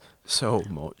happens so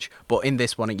much. But in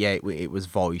this one, yeah, it was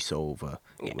voiceover.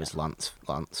 Yeah. It was Lance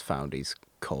found his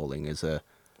calling as a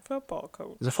Football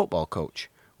coach. football coach,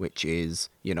 which is,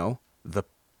 the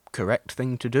correct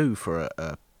thing to do for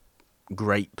a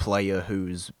great player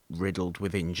who's riddled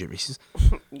with injuries.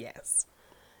 Yes.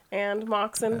 And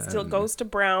Moxon still goes to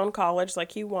Brown College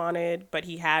like he wanted, but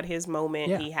he had his moment.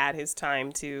 Yeah. He had his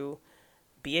time to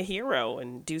be a hero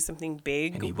and do something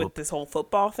big And he with will- this whole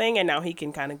football thing. And now he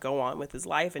can kind of go on with his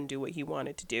life and do what he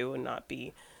wanted to do and not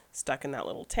be stuck in that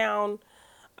little town.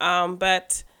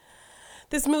 But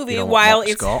this movie, You know what while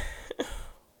Mox it's... got?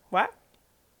 What?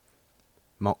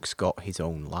 Mox got his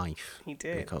own life. He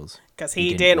did. Because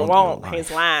He didn't want your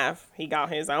his life. He got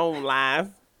his own life.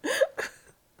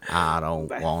 I don't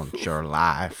want your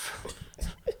life.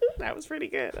 That was pretty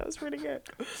good.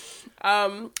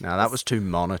 Now, that was too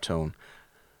monotone.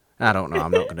 I don't know.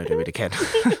 I'm not going to do it again.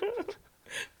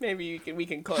 Maybe we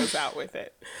can close out with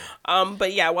it.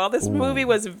 But yeah, while this movie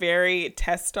was very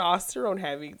testosterone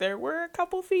heavy, there were a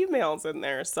couple females in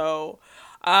there. So,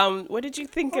 what did you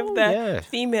think of the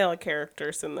female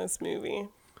characters in this movie?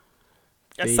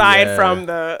 Aside from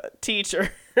the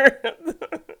teacher.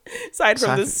 Aside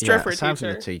from the stripper aside teacher.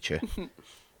 from the teacher.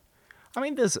 I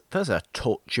mean, there's a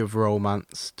touch of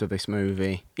romance to this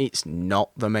movie. It's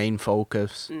not the main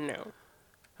focus. No.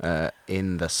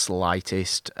 In the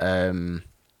slightest. I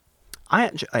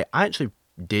actually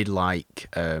did like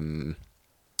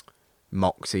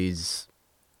Moxie's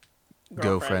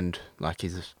girlfriend, like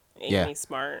his Amy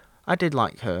Smart. I did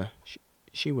like her.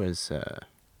 She was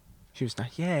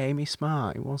nice. Yeah, Amy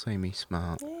Smart. It was Amy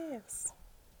Smart. Yes.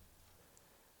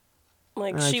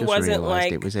 Like I she just wasn't realised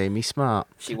like it was Amy Smart.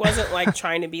 she wasn't like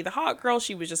trying to be the hot girl.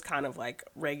 She was just kind of like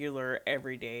regular,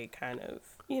 everyday kind of.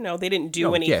 They didn't do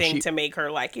No, yeah, anything to make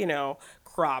her like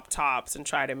crop tops and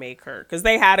try to make her because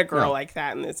they had a girl No. like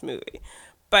that in this movie,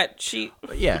 but she.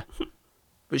 But yeah,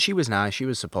 but she was nice. She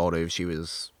was supportive. She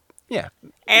was, yeah.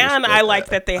 And just I like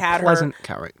that they had pleasant her.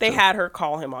 character. They had her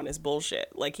call him on his bullshit.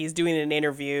 Like he's doing an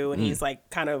interview and he's like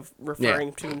kind of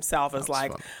referring to himself as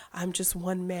like, fun. I'm just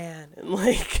one man, and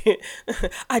like,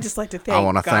 I just like to thank. I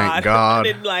want to thank God.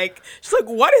 And like, she's like,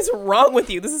 what is wrong with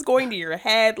you? This is going to your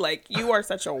head. Like you are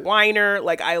such a whiner.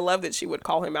 Like I love that she would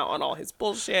call him out on all his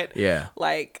bullshit. Yeah.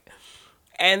 Like,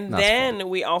 and That's then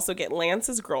we also get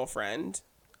Lance's girlfriend,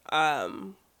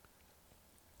 Well,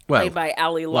 played by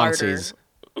Ali Larder.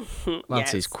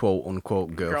 Lance's Yes. quote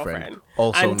unquote girlfriend, Girlfriend.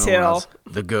 also Until- known as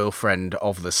the girlfriend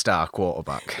of the star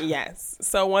quarterback. Yes.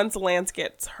 So once Lance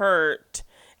gets hurt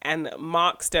and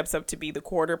Mock steps up to be the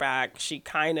quarterback, she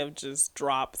kind of just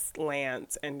drops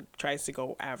Lance and tries to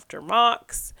go after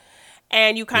Mox.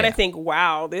 And you kind of Yeah. think,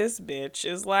 wow, this bitch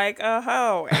is like a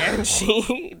hoe. And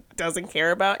she doesn't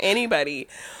care about anybody.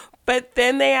 But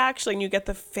then and you get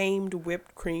the famed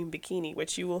whipped cream bikini,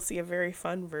 which you will see a very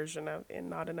fun version of in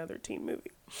Not Another Teen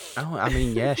Movie. Oh, I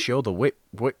mean, yeah, sure, the whipped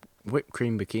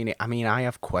cream bikini. I mean, I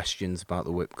have questions about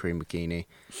the whipped cream bikini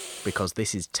because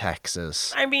this is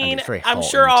Texas. I and mean, it's very I'm hot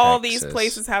sure in all these Texas.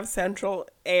 places have central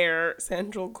air,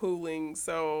 central cooling,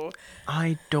 so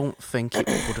I don't think it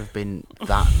would have been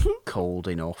that cold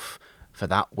enough for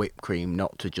that whipped cream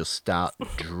not to just start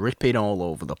dripping all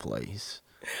over the place.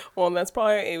 well,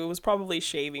 it was probably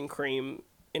shaving cream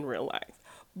in real life.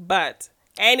 But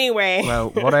anyway,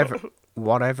 Well,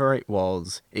 whatever it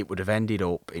was, it would have ended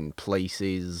up in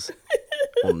places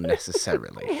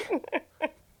unnecessarily.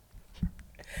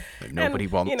 But nobody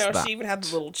and, wants that. she even had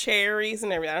the little cherries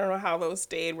and everything. I don't know how those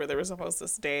stayed where they were supposed to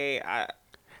stay.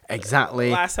 Exactly.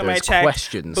 Last time There's I checked,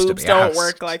 questions to boobs be don't asked.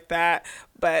 work like that.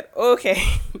 But okay.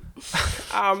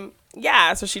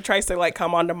 Yeah, so she tries to like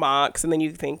come onto Mox, and then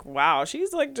you think, wow,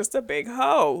 she's like just a big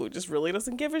hoe who just really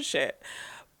doesn't give a shit.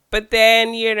 But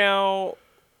then,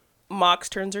 Mox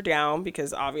turns her down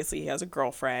because obviously he has a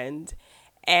girlfriend.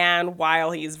 And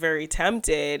while he's very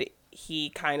tempted, he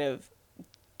kind of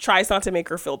tries not to make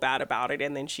her feel bad about it.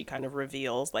 And then she kind of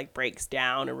breaks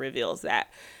down and reveals that,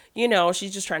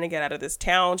 she's just trying to get out of this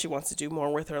town. She wants to do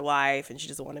more with her life and she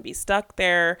doesn't want to be stuck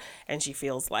there. And she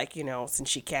feels like, since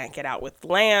she can't get out with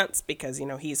Lance because,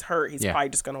 he's hurt, he's probably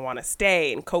just going to want to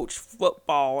stay and coach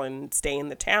football and stay in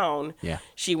the town. Yeah.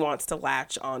 She wants to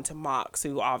latch on to Mox,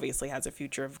 who obviously has a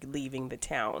future of leaving the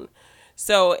town.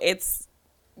 So it's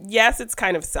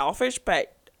kind of selfish,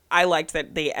 but I liked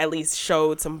that they at least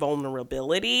showed some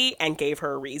vulnerability and gave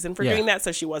her a reason for doing that.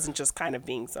 So she wasn't just kind of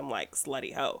being some like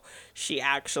slutty hoe. She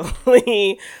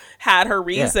actually had her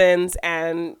reasons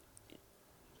and,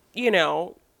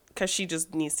 because she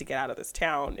just needs to get out of this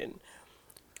town. And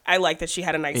I like that she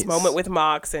had a nice moment with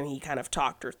Mox and he kind of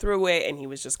talked her through it. And he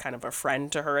was just kind of a friend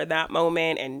to her in that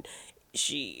moment. And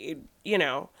she,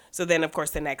 so then of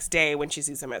course the next day when she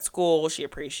sees him at school, she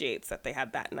appreciates that they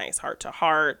had that nice heart to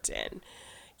heart. And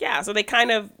yeah, so they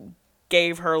kind of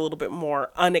gave her a little bit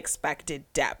more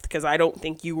unexpected depth because I don't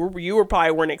think you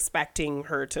probably weren't expecting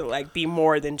her to like be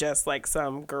more than just like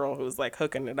some girl who's like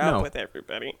hooking it up with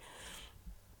everybody.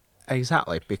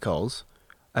 Exactly, because,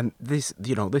 and this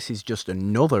is just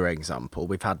another example.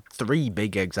 We've had 3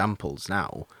 big examples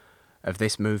now of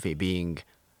this movie being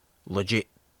legit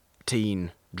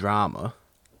teen drama,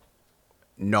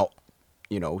 not,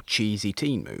 cheesy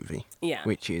teen movie. Yeah.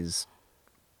 Which is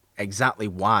exactly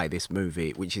why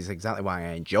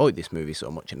I enjoyed this movie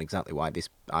so much, and exactly why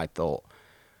I thought,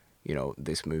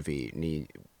 this movie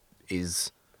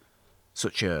is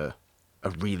such a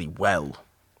really well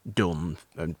done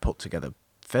and put together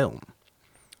film.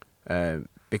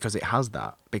 Because it has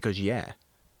that. Because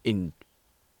in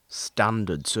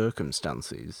standard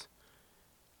circumstances,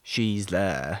 she's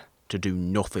there to do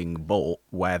nothing but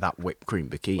wear that whipped cream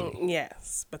bikini.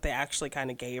 Yes, but they actually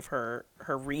kind of gave her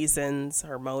reasons,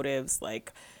 her motives,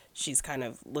 like she's kind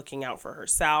of looking out for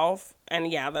herself.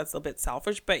 And yeah, that's a bit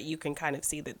selfish, but you can kind of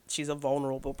see that she's a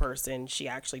vulnerable person. She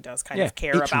actually does kind of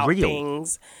care about real.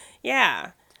 things.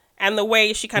 Yeah. And the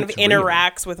way she kind of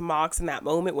interacts with Mox in that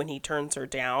moment when he turns her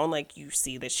down, like you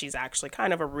see that she's actually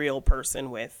kind of a real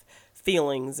person with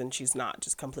feelings and she's not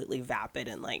just completely vapid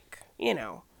and like,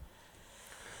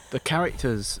 The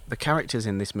characters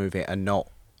in this movie are not,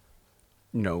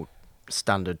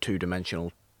 standard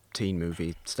 2-dimensional teen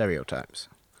movie stereotypes.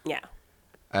 Yeah.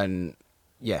 And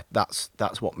yeah, that's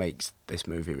what makes this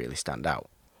movie really stand out,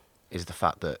 is the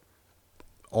fact that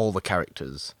all the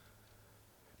characters,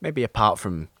 maybe apart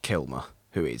from Kilmer,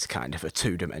 who is kind of a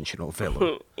two-dimensional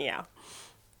villain, Yeah.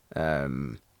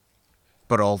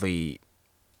 but all the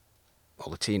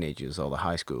teenagers, all the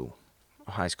high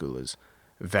schoolers,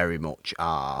 very much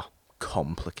are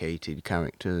complicated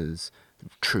characters,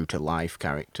 true to life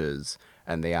characters,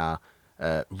 and they are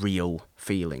real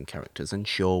feeling characters. And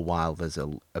sure, while there's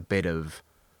a bit of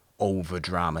over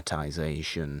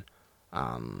dramatization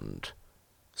and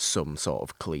some sort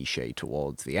of cliche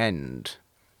towards the end,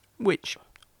 which,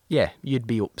 yeah, you'd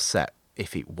be upset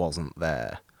if it wasn't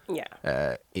there.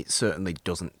 Yeah. It certainly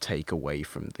doesn't take away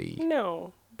from the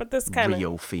No, but this kind of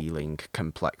real feeling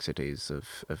complexities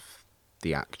of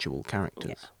the actual characters.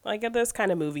 yeah, like this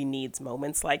kind of movie needs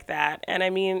moments like that. And I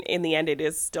mean, in the end, it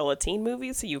is still a teen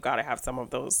movie, so you got to have some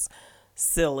of those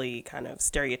silly kind of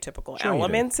stereotypical Sure you do.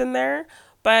 elements in there.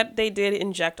 But they did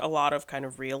inject a lot of kind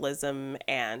of realism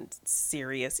and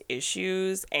serious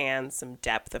issues and some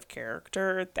depth of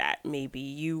character that maybe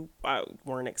you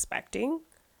weren't expecting.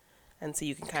 And so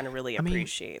you can kind of really I mean,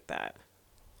 appreciate that.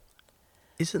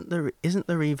 Isn't there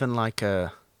even like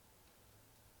the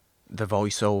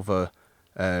voiceover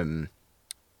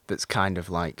that's kind of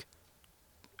like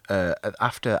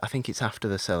after, I think it's after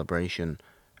the celebration,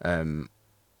 when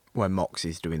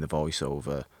Moxie's doing the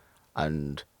voiceover,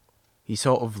 and he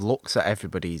sort of looks at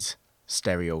everybody's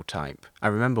stereotype. I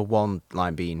remember one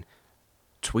line being,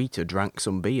 Tweeter drank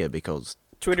some beer because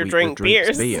Tweeter drinks drank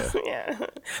beers. beer. Yeah.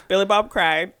 Billy Bob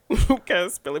cried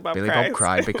because Billy Bob cries.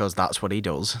 cried because that's what he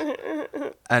does.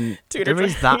 And Tweeter there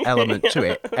is drank- that element to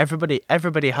it.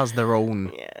 Everybody has their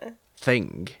own Yeah.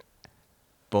 thing,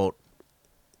 but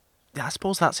I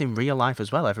suppose that's in real life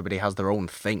as well. Everybody has their own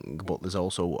thing, but there's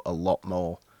also a lot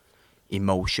more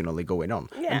emotionally going on.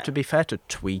 Yeah. And to be fair to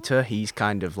Tweeter, he's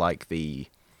kind of like the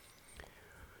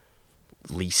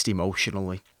least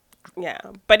emotionally Yeah.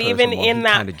 But person even one. in He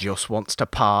that kind of just wants to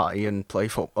party and play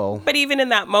football. But even in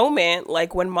that moment,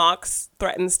 like when Mox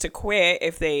threatens to quit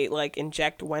if they like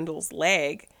inject Wendell's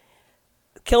leg,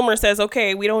 Kilmer says,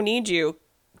 "Okay, we don't need you.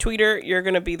 Tweeter, you're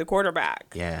going to be the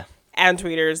quarterback." Yeah. And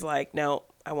Tweeter's like, "No,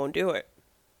 I won't do it.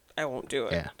 I won't do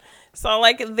it." Yeah. So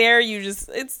like there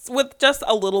it's with just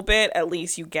a little bit, at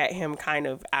least you get him kind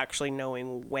of actually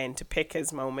knowing when to pick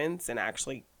his moments and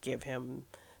actually give him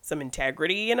some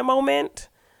integrity in a moment.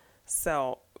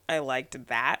 So I liked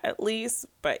that at least.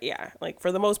 But yeah, like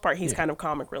for the most part, he's kind of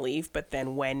comic relief. But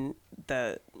then when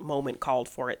the moment called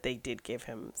for it, they did give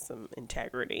him some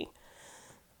integrity.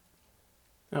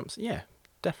 Yeah,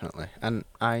 definitely. And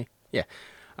I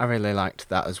really liked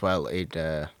that as well. It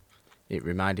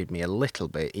reminded me a little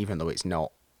bit, even though it's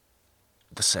not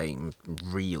the same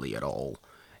really at all.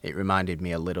 It reminded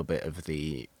me a little bit of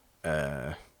the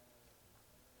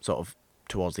sort of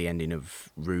towards the ending of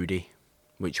Rudy,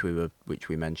 which we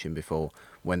mentioned before,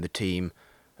 when the team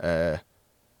all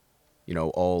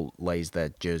lays their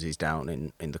jerseys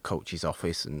down in the coach's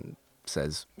office and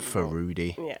says for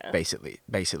Rudy, Yeah.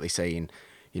 basically saying,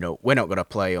 we're not going to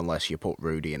play unless you put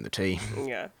Rudy in the team.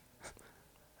 Yeah.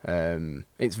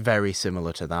 It's very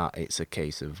similar to that. It's a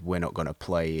case of we're not going to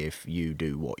play if you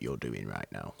do what you're doing right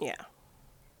now. Yeah.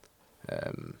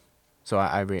 So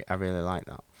I really like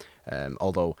that.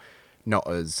 Although not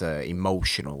as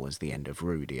emotional as the end of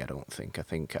Rudy, I don't think. I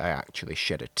think I actually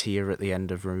shed a tear at the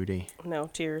end of Rudy. No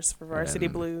tears for Varsity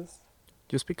Blues.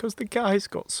 Just because the guy's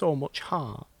got so much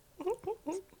heart.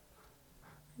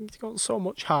 He's got so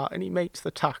much heart, and he makes the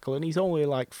tackle, and he's only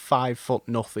like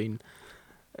 5'0".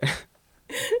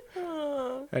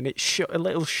 And it's a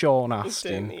little Sean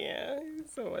Astin. Yeah,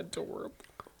 he's so adorable.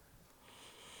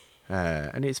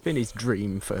 And it's been his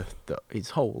dream for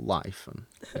his whole life, and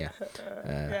yeah.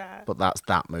 Yeah. But that's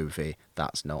that movie.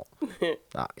 That is not. Yeah.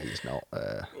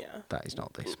 That is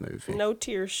not this movie. No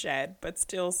tears shed, but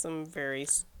still some very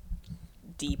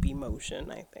deep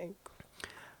emotion, I think.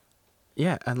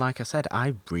 Yeah, and like I said,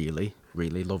 I really,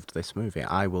 really loved this movie.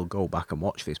 I will go back and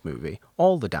watch this movie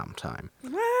all the damn time.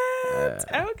 What?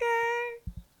 Okay.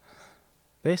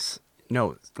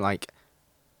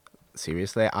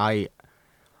 Seriously, I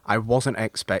wasn't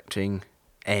expecting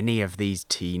any of these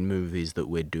teen movies that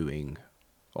we're doing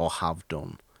or have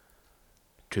done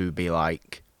to be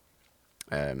like,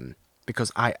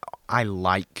 because I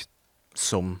like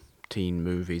some teen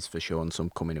movies for sure, and some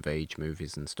coming of age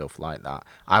movies and stuff like that.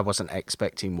 I wasn't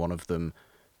expecting one of them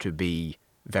to be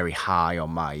very high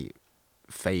on my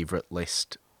favourite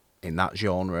list in that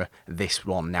genre. This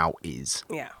one now is.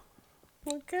 Yeah.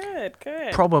 Well, good.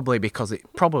 Probably because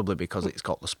it's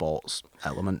got the sports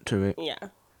element to it. Yeah.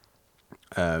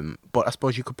 But I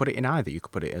suppose you could put it in either. You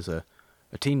could put it as a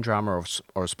teen drama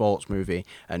or a sports movie,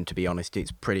 and to be honest,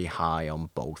 it's pretty high on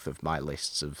both of my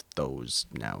lists of those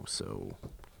now. So,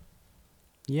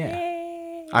 yeah,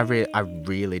 Yay. I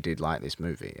really did like this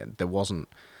movie, and there wasn't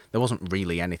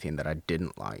really anything that I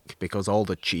didn't like because all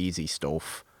the cheesy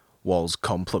stuff was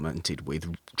complemented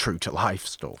with true to life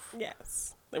stuff,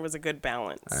 Yes, there was a good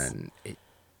balance. and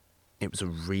it was a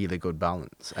really good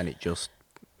balance, and it just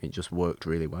worked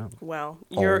really well. Well,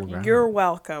 All you're round.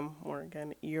 welcome,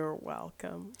 Morgan. You're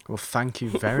welcome. Well, thank you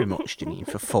very much, Janine,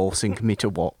 for forcing me to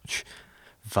watch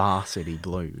Varsity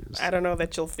Blues. I don't know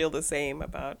that you'll feel the same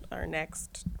about our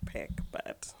next pick,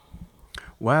 but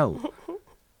Well,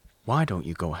 why don't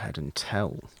you go ahead and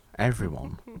tell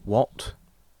everyone what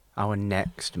our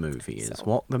next movie is, So-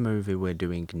 what the movie we're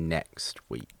doing next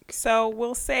week. so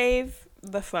we'll save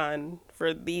the fun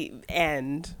for the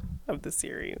end of the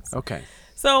series. Okay.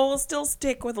 So we'll still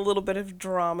stick with a little bit of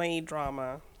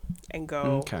drama and go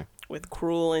Okay. with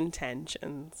Cruel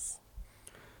Intentions.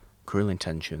 Cruel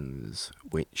Intentions,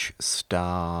 which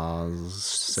stars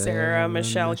Sarah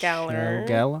Michelle Gellar.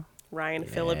 Gellar? Ryan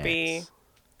Phillippe, Yes.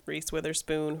 Reese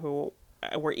Witherspoon, who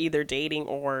were either dating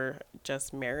or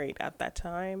just married at that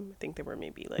time. I think they were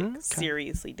maybe like Okay.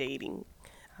 seriously dating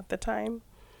at the time.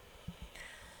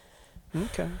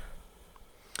 Okay.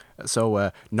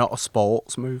 So, not a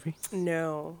sports movie,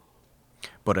 No,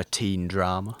 but a teen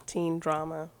drama, teen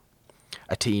drama.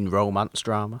 a teen romance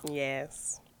drama,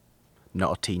 Yes.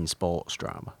 not a teen sports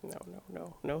drama.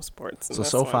 No sports. In So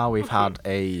this so one. far we've had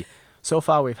a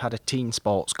teen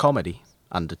sports comedy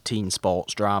and a teen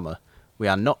sports drama. We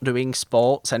are not doing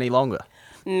sports any longer.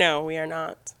 No, we are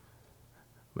not.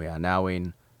 We are now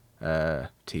in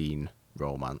teen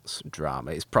romance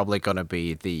drama. It's probably going to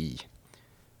be the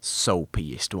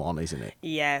soapiest one, isn't it?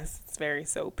 Yes, it's very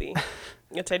soapy.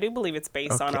 Which I do believe it's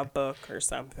based on a Okay. book or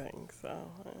something. So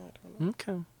I don't know.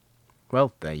 Okay.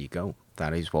 Well, there you go.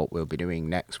 That is what we'll be doing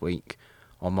next week.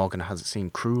 Or Morgan hasn't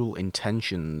seen Cruel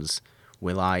Intentions.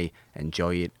 Will I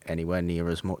enjoy it anywhere near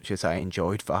as much as I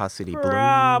enjoyed Varsity Blues?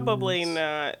 Probably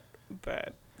not.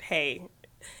 But hey,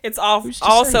 it's Who's to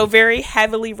also say? very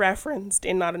heavily referenced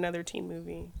in Not Another Teen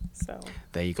Movie. So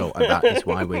There you go, and that is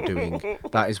why we're doing.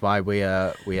 That is why we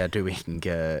are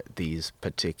doing these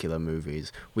particular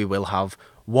movies. We will have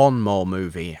one more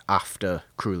movie after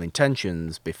Cruel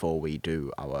Intentions before we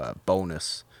do our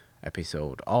bonus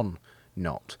episode on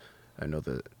Not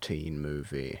Another Teen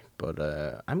Movie. But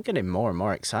I'm getting more and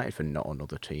more excited for Not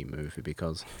Another Teen Movie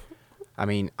because, I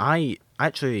mean, I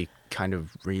actually kind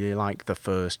of really like the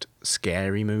first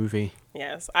Scary Movie.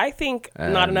 yes, I think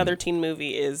Not Another Teen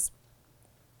Movie is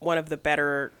one of the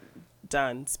better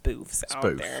done spoofs out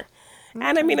Spoof. there.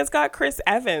 And I mean, it's got Chris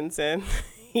Evans and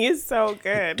he is so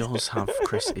good.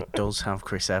 It does have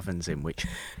Chris Evans in, which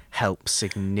helps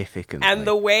significantly. And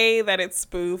the way that it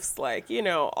spoofs, like, you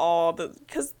know, all the,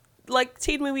 because like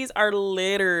teen movies are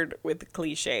littered with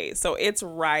cliches, so it's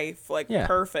rife, like Yeah.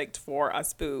 perfect for a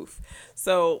spoof.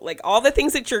 So like all the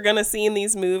things that you're gonna see in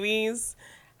these movies,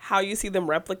 how you see them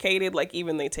replicated, like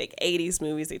even they take 80s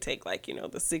movies, they take like, you know,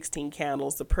 the 16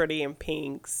 Candles, the Pretty in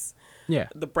Pinks, yeah,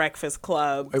 the Breakfast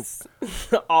Clubs,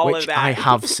 all which of that. I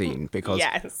have seen because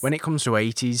Yes. when it comes to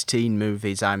 80s teen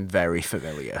movies, I'm very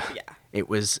familiar. Yeah. It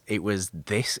was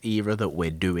this era that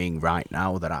we're doing right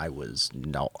now that I was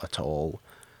not at all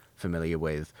familiar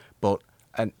with. But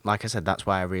and like I said, that's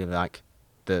why I really like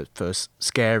the first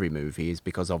Scary Movie, is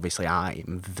because obviously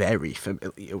I'm very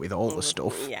familiar with all the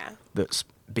stuff Yeah. that's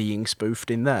being spoofed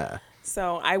in there.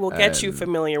 So I will get you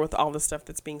familiar with all the stuff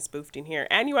that's being spoofed in here.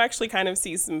 And you actually kind of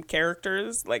see some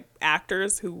characters, like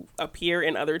actors who appear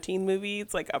in other teen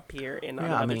movies, like appear in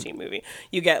another teen movie.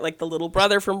 You get like the little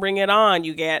brother from Bring It On.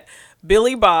 You get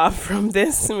Billy Bob from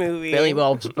this movie. Billy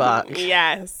Bob's back.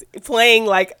 Yes. Playing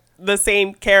like the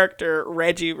same character,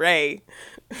 Reggie Ray.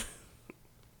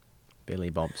 Billy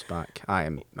Bob's back.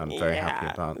 I'm very happy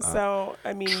about that. So,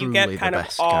 I mean, you Truly get the kind of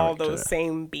best all character. those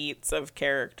same beats of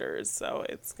characters. So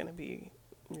it's going to be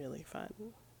really fun,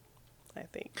 I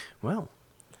think. Well,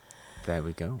 there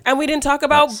we go. And we didn't talk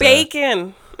about That's,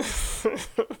 bacon.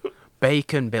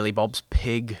 Bacon, Billy Bob's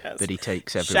pig that he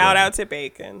takes everywhere. Shout out to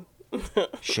bacon.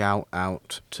 Shout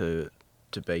out to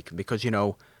Bacon, because, you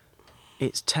know,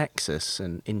 it's Texas,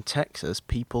 and in Texas,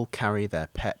 people carry their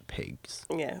pet pigs.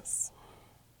 Yes.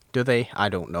 Do they? I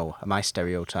don't know. Am I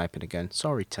stereotyping again?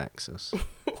 Sorry, Texas.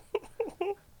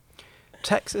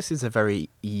 Texas is a very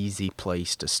easy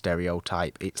place to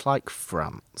stereotype. It's like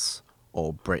France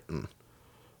or Britain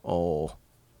or,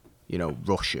 you know,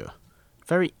 Russia.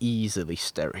 Very easily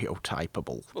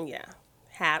stereotypable. Yeah.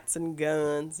 Hats and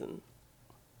guns and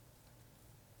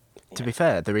To be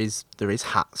fair, there is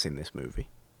hats in this movie.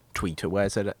 Tweeter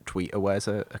wears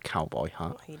a cowboy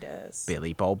hat. He does.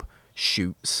 Billy Bob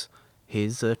shoots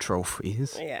his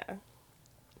trophies Yeah.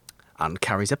 and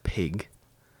carries a pig.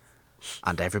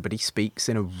 And everybody speaks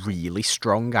in a really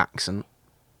strong accent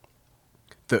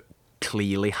that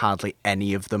clearly hardly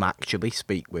any of them actually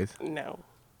speak with. No.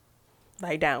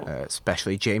 Lie down.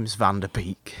 Especially James Van Der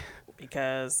Beek.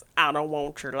 Because I don't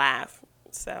want your life.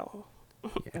 So,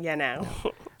 you know.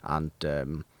 And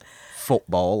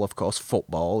football, of course,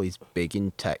 football is big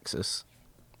in Texas.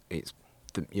 It's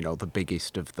the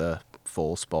biggest of the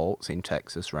 4 sports in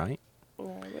Texas, right?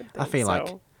 I feel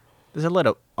like there's a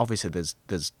little. Obviously,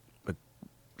 there's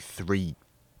 3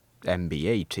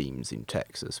 NBA teams in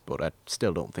Texas, but I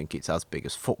still don't think it's as big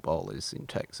as football is in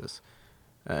Texas.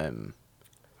 I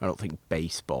don't think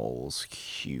baseball's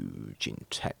huge in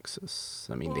Texas.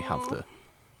 I mean, they have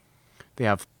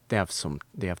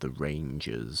the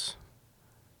Rangers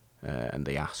and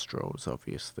the Astros,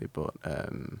 obviously, but I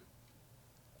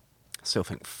still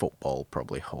think football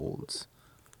probably holds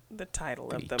the title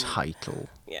the of them. title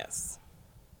Yes.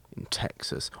 in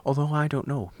Texas. Although I don't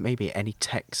know, maybe any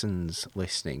Texans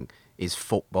listening, is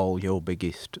football your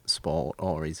biggest sport,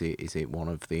 or is it one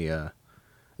of the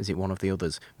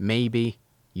others? Maybe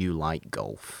you like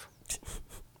golf,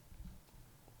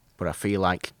 but I feel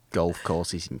like golf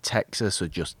courses in Texas are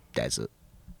just desert.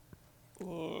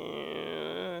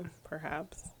 Yeah,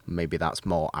 perhaps. Maybe that's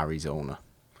more Arizona,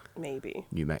 Maybe.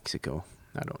 New Mexico.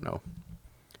 I don't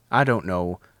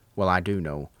know. Well, I do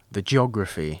know the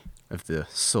geography of the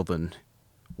southern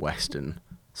western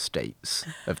states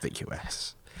of the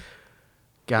US.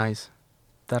 Guys,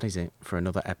 that is it for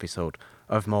another episode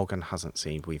of Morgan Hasn't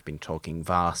Seen. We've been talking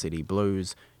Varsity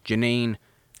Blues. Janine,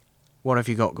 what have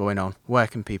you got going on? Where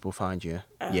can people find you?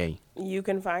 Yay. You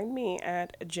can find me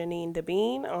at Janine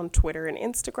DeBean on Twitter and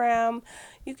Instagram.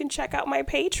 You can check out my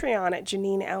Patreon at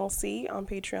Janine LC on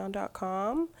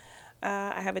patreon.com.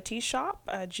 I have a tea shop,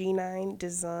 G9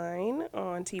 Design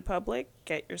on TeePublic.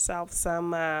 Get yourself some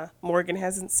Morgan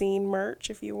Hasn't Seen merch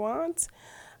if you want.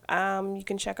 You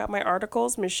can check out my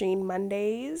articles, Machine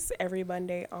Mondays, every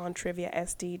Monday on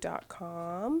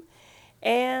triviasd.com.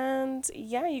 And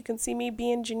yeah, you can see me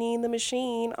being Janine the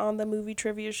Machine on the Movie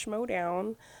Trivia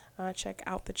Schmodown. Check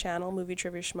out the channel Movie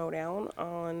Trivia Schmodown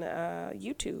on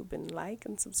YouTube and like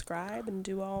and subscribe and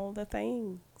do all the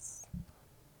things.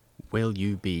 Will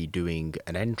you be doing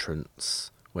an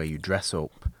entrance where you dress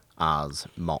up as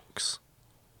Mox?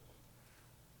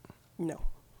 No.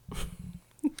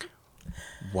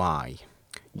 Why?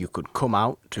 You could come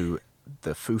out to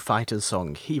the Foo Fighters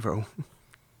song Hero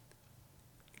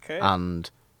Could. and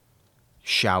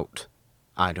shout,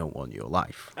 "I don't want your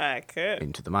life," I could.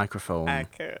 into the microphone I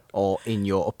could. or in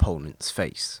your opponent's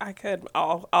face. I could.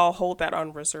 I'll hold that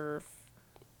on reserve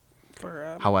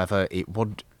for. However, you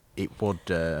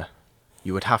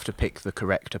would have to pick the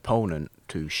correct opponent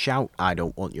to shout, "I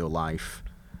don't want your life,"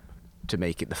 to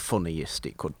make it the funniest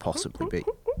it could possibly be.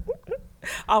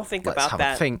 I'll think Let's about have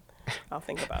that. a think. I'll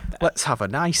think about that. Let's have a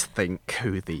nice think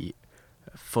who the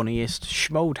funniest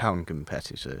Schmodown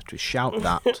competitor to shout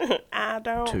that I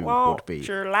don't to want would be.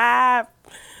 your life.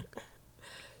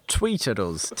 Tweet at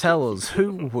us. Tell us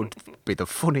who would be the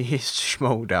funniest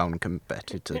Schmodown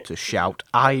competitor to shout,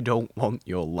 "I don't want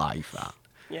your life" at.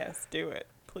 Yes, do it,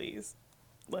 please.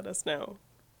 Let us know.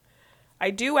 I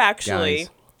do actually Guys,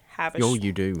 have a.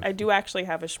 you do. I do actually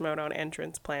have a Schmodown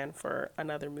entrance plan for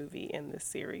another movie in this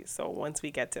series. So once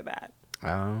we get to that,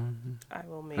 I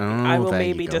will there you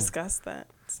maybe go. discuss that.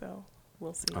 So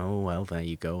we'll see. Oh, well, there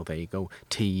you go.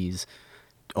 Tease.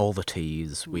 All the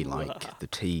tease. We like the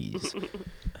tease.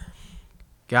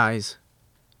 Guys,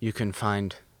 you can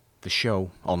find the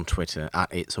show on Twitter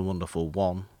at It's a Wonderful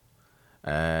One.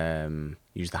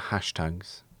 Use the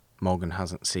hashtags Morgan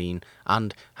Hasn't Seen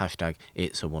and hashtag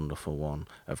It's a Wonderful One.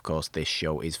 Of course, this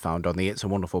show is found on the It's a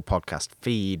Wonderful podcast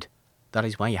feed. That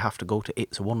is why you have to go to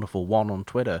It's a Wonderful One on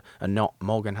Twitter and not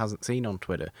Morgan Hasn't Seen on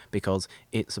Twitter, because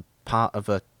it's a part of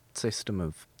a system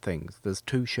of things. There's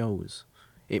 2 shows.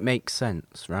 It makes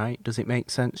sense, right? Does it make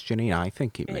sense, Janine? I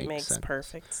think it makes sense. It makes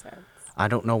perfect sense. I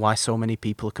don't know why so many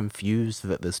people are confused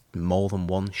that there's more than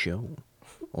one show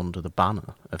under the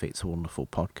banner of It's a Wonderful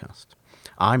Podcast.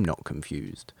 I'm not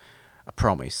confused. I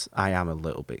promise, I am a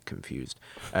little bit confused.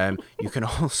 You can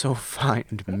also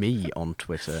find me on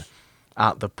Twitter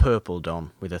at the Purple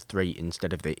Don with a 3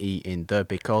 instead of the E in the,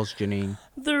 because, Janine.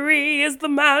 3 is the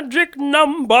magic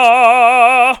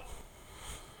number.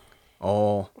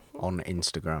 Or on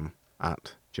Instagram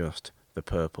at just the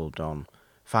Purple Don.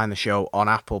 find the show on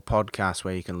Apple Podcasts,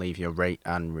 where you can leave your rate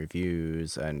and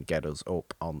reviews and get us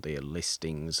up on the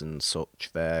listings and such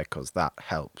there, because that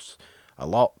helps a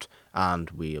lot,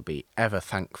 and we'll be ever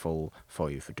thankful for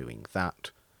you for doing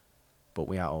that. But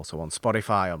we are also on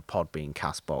Spotify, on Podbean,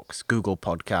 Castbox, Google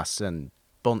Podcasts, and a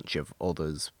bunch of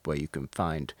others where you can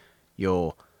find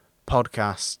your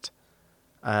podcast.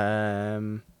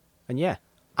 And yeah,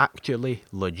 actually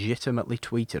legitimately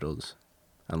tweet at us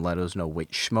and let us know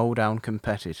which Schmodown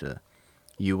competitor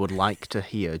you would like to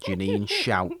hear Janine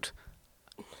shout,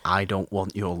 "I don't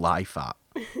want your life" at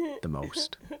the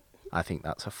most. I think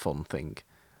that's a fun thing.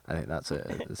 I think that's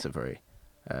a very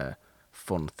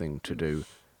fun thing to do.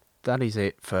 That is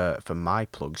it for my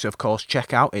plugs. Of course,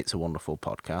 check out It's a Wonderful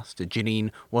Podcast.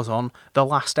 Janine was on the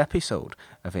last episode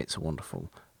of It's a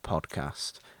Wonderful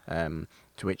Podcast,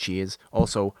 to which she is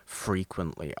also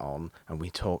frequently on, and we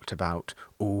talked about,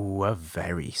 a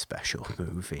very special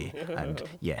movie, and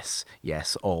yes,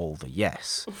 all the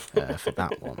yes for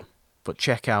that one. But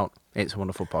check out It's a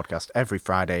Wonderful Podcast every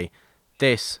Friday,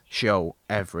 this show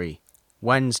every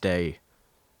Wednesday,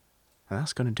 and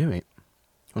that's going to do it.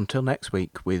 Until next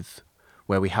week,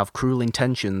 where we have Cruel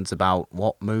Intentions about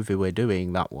what movie we're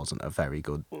doing. That wasn't a very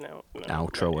good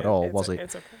outro at all, was it?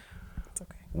 It's okay. It's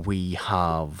okay. We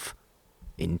have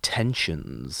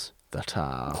intentions that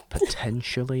are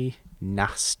potentially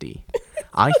nasty.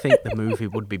 I think the movie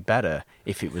would be better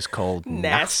if it was called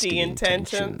Nasty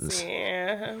Intentions.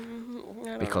 Yeah.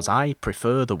 Because I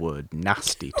prefer the word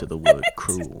nasty to the word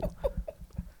cruel.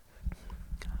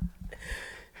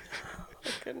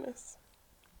 Oh, goodness.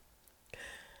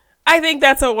 I think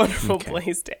that's a wonderful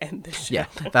place to end the show. Yeah,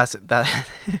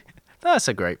 that's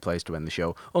a great place to end the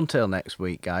show. Until next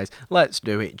week, guys. Let's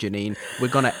do it, Janine. We're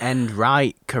going to end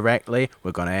right correctly.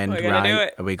 We're going to end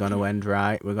right. Are we going to end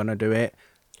right? We're going to do it.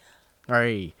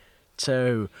 3,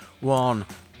 2, 1.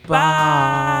 Bye.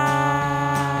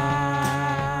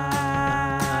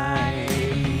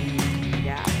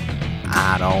 Yeah.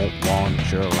 I don't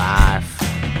want your life.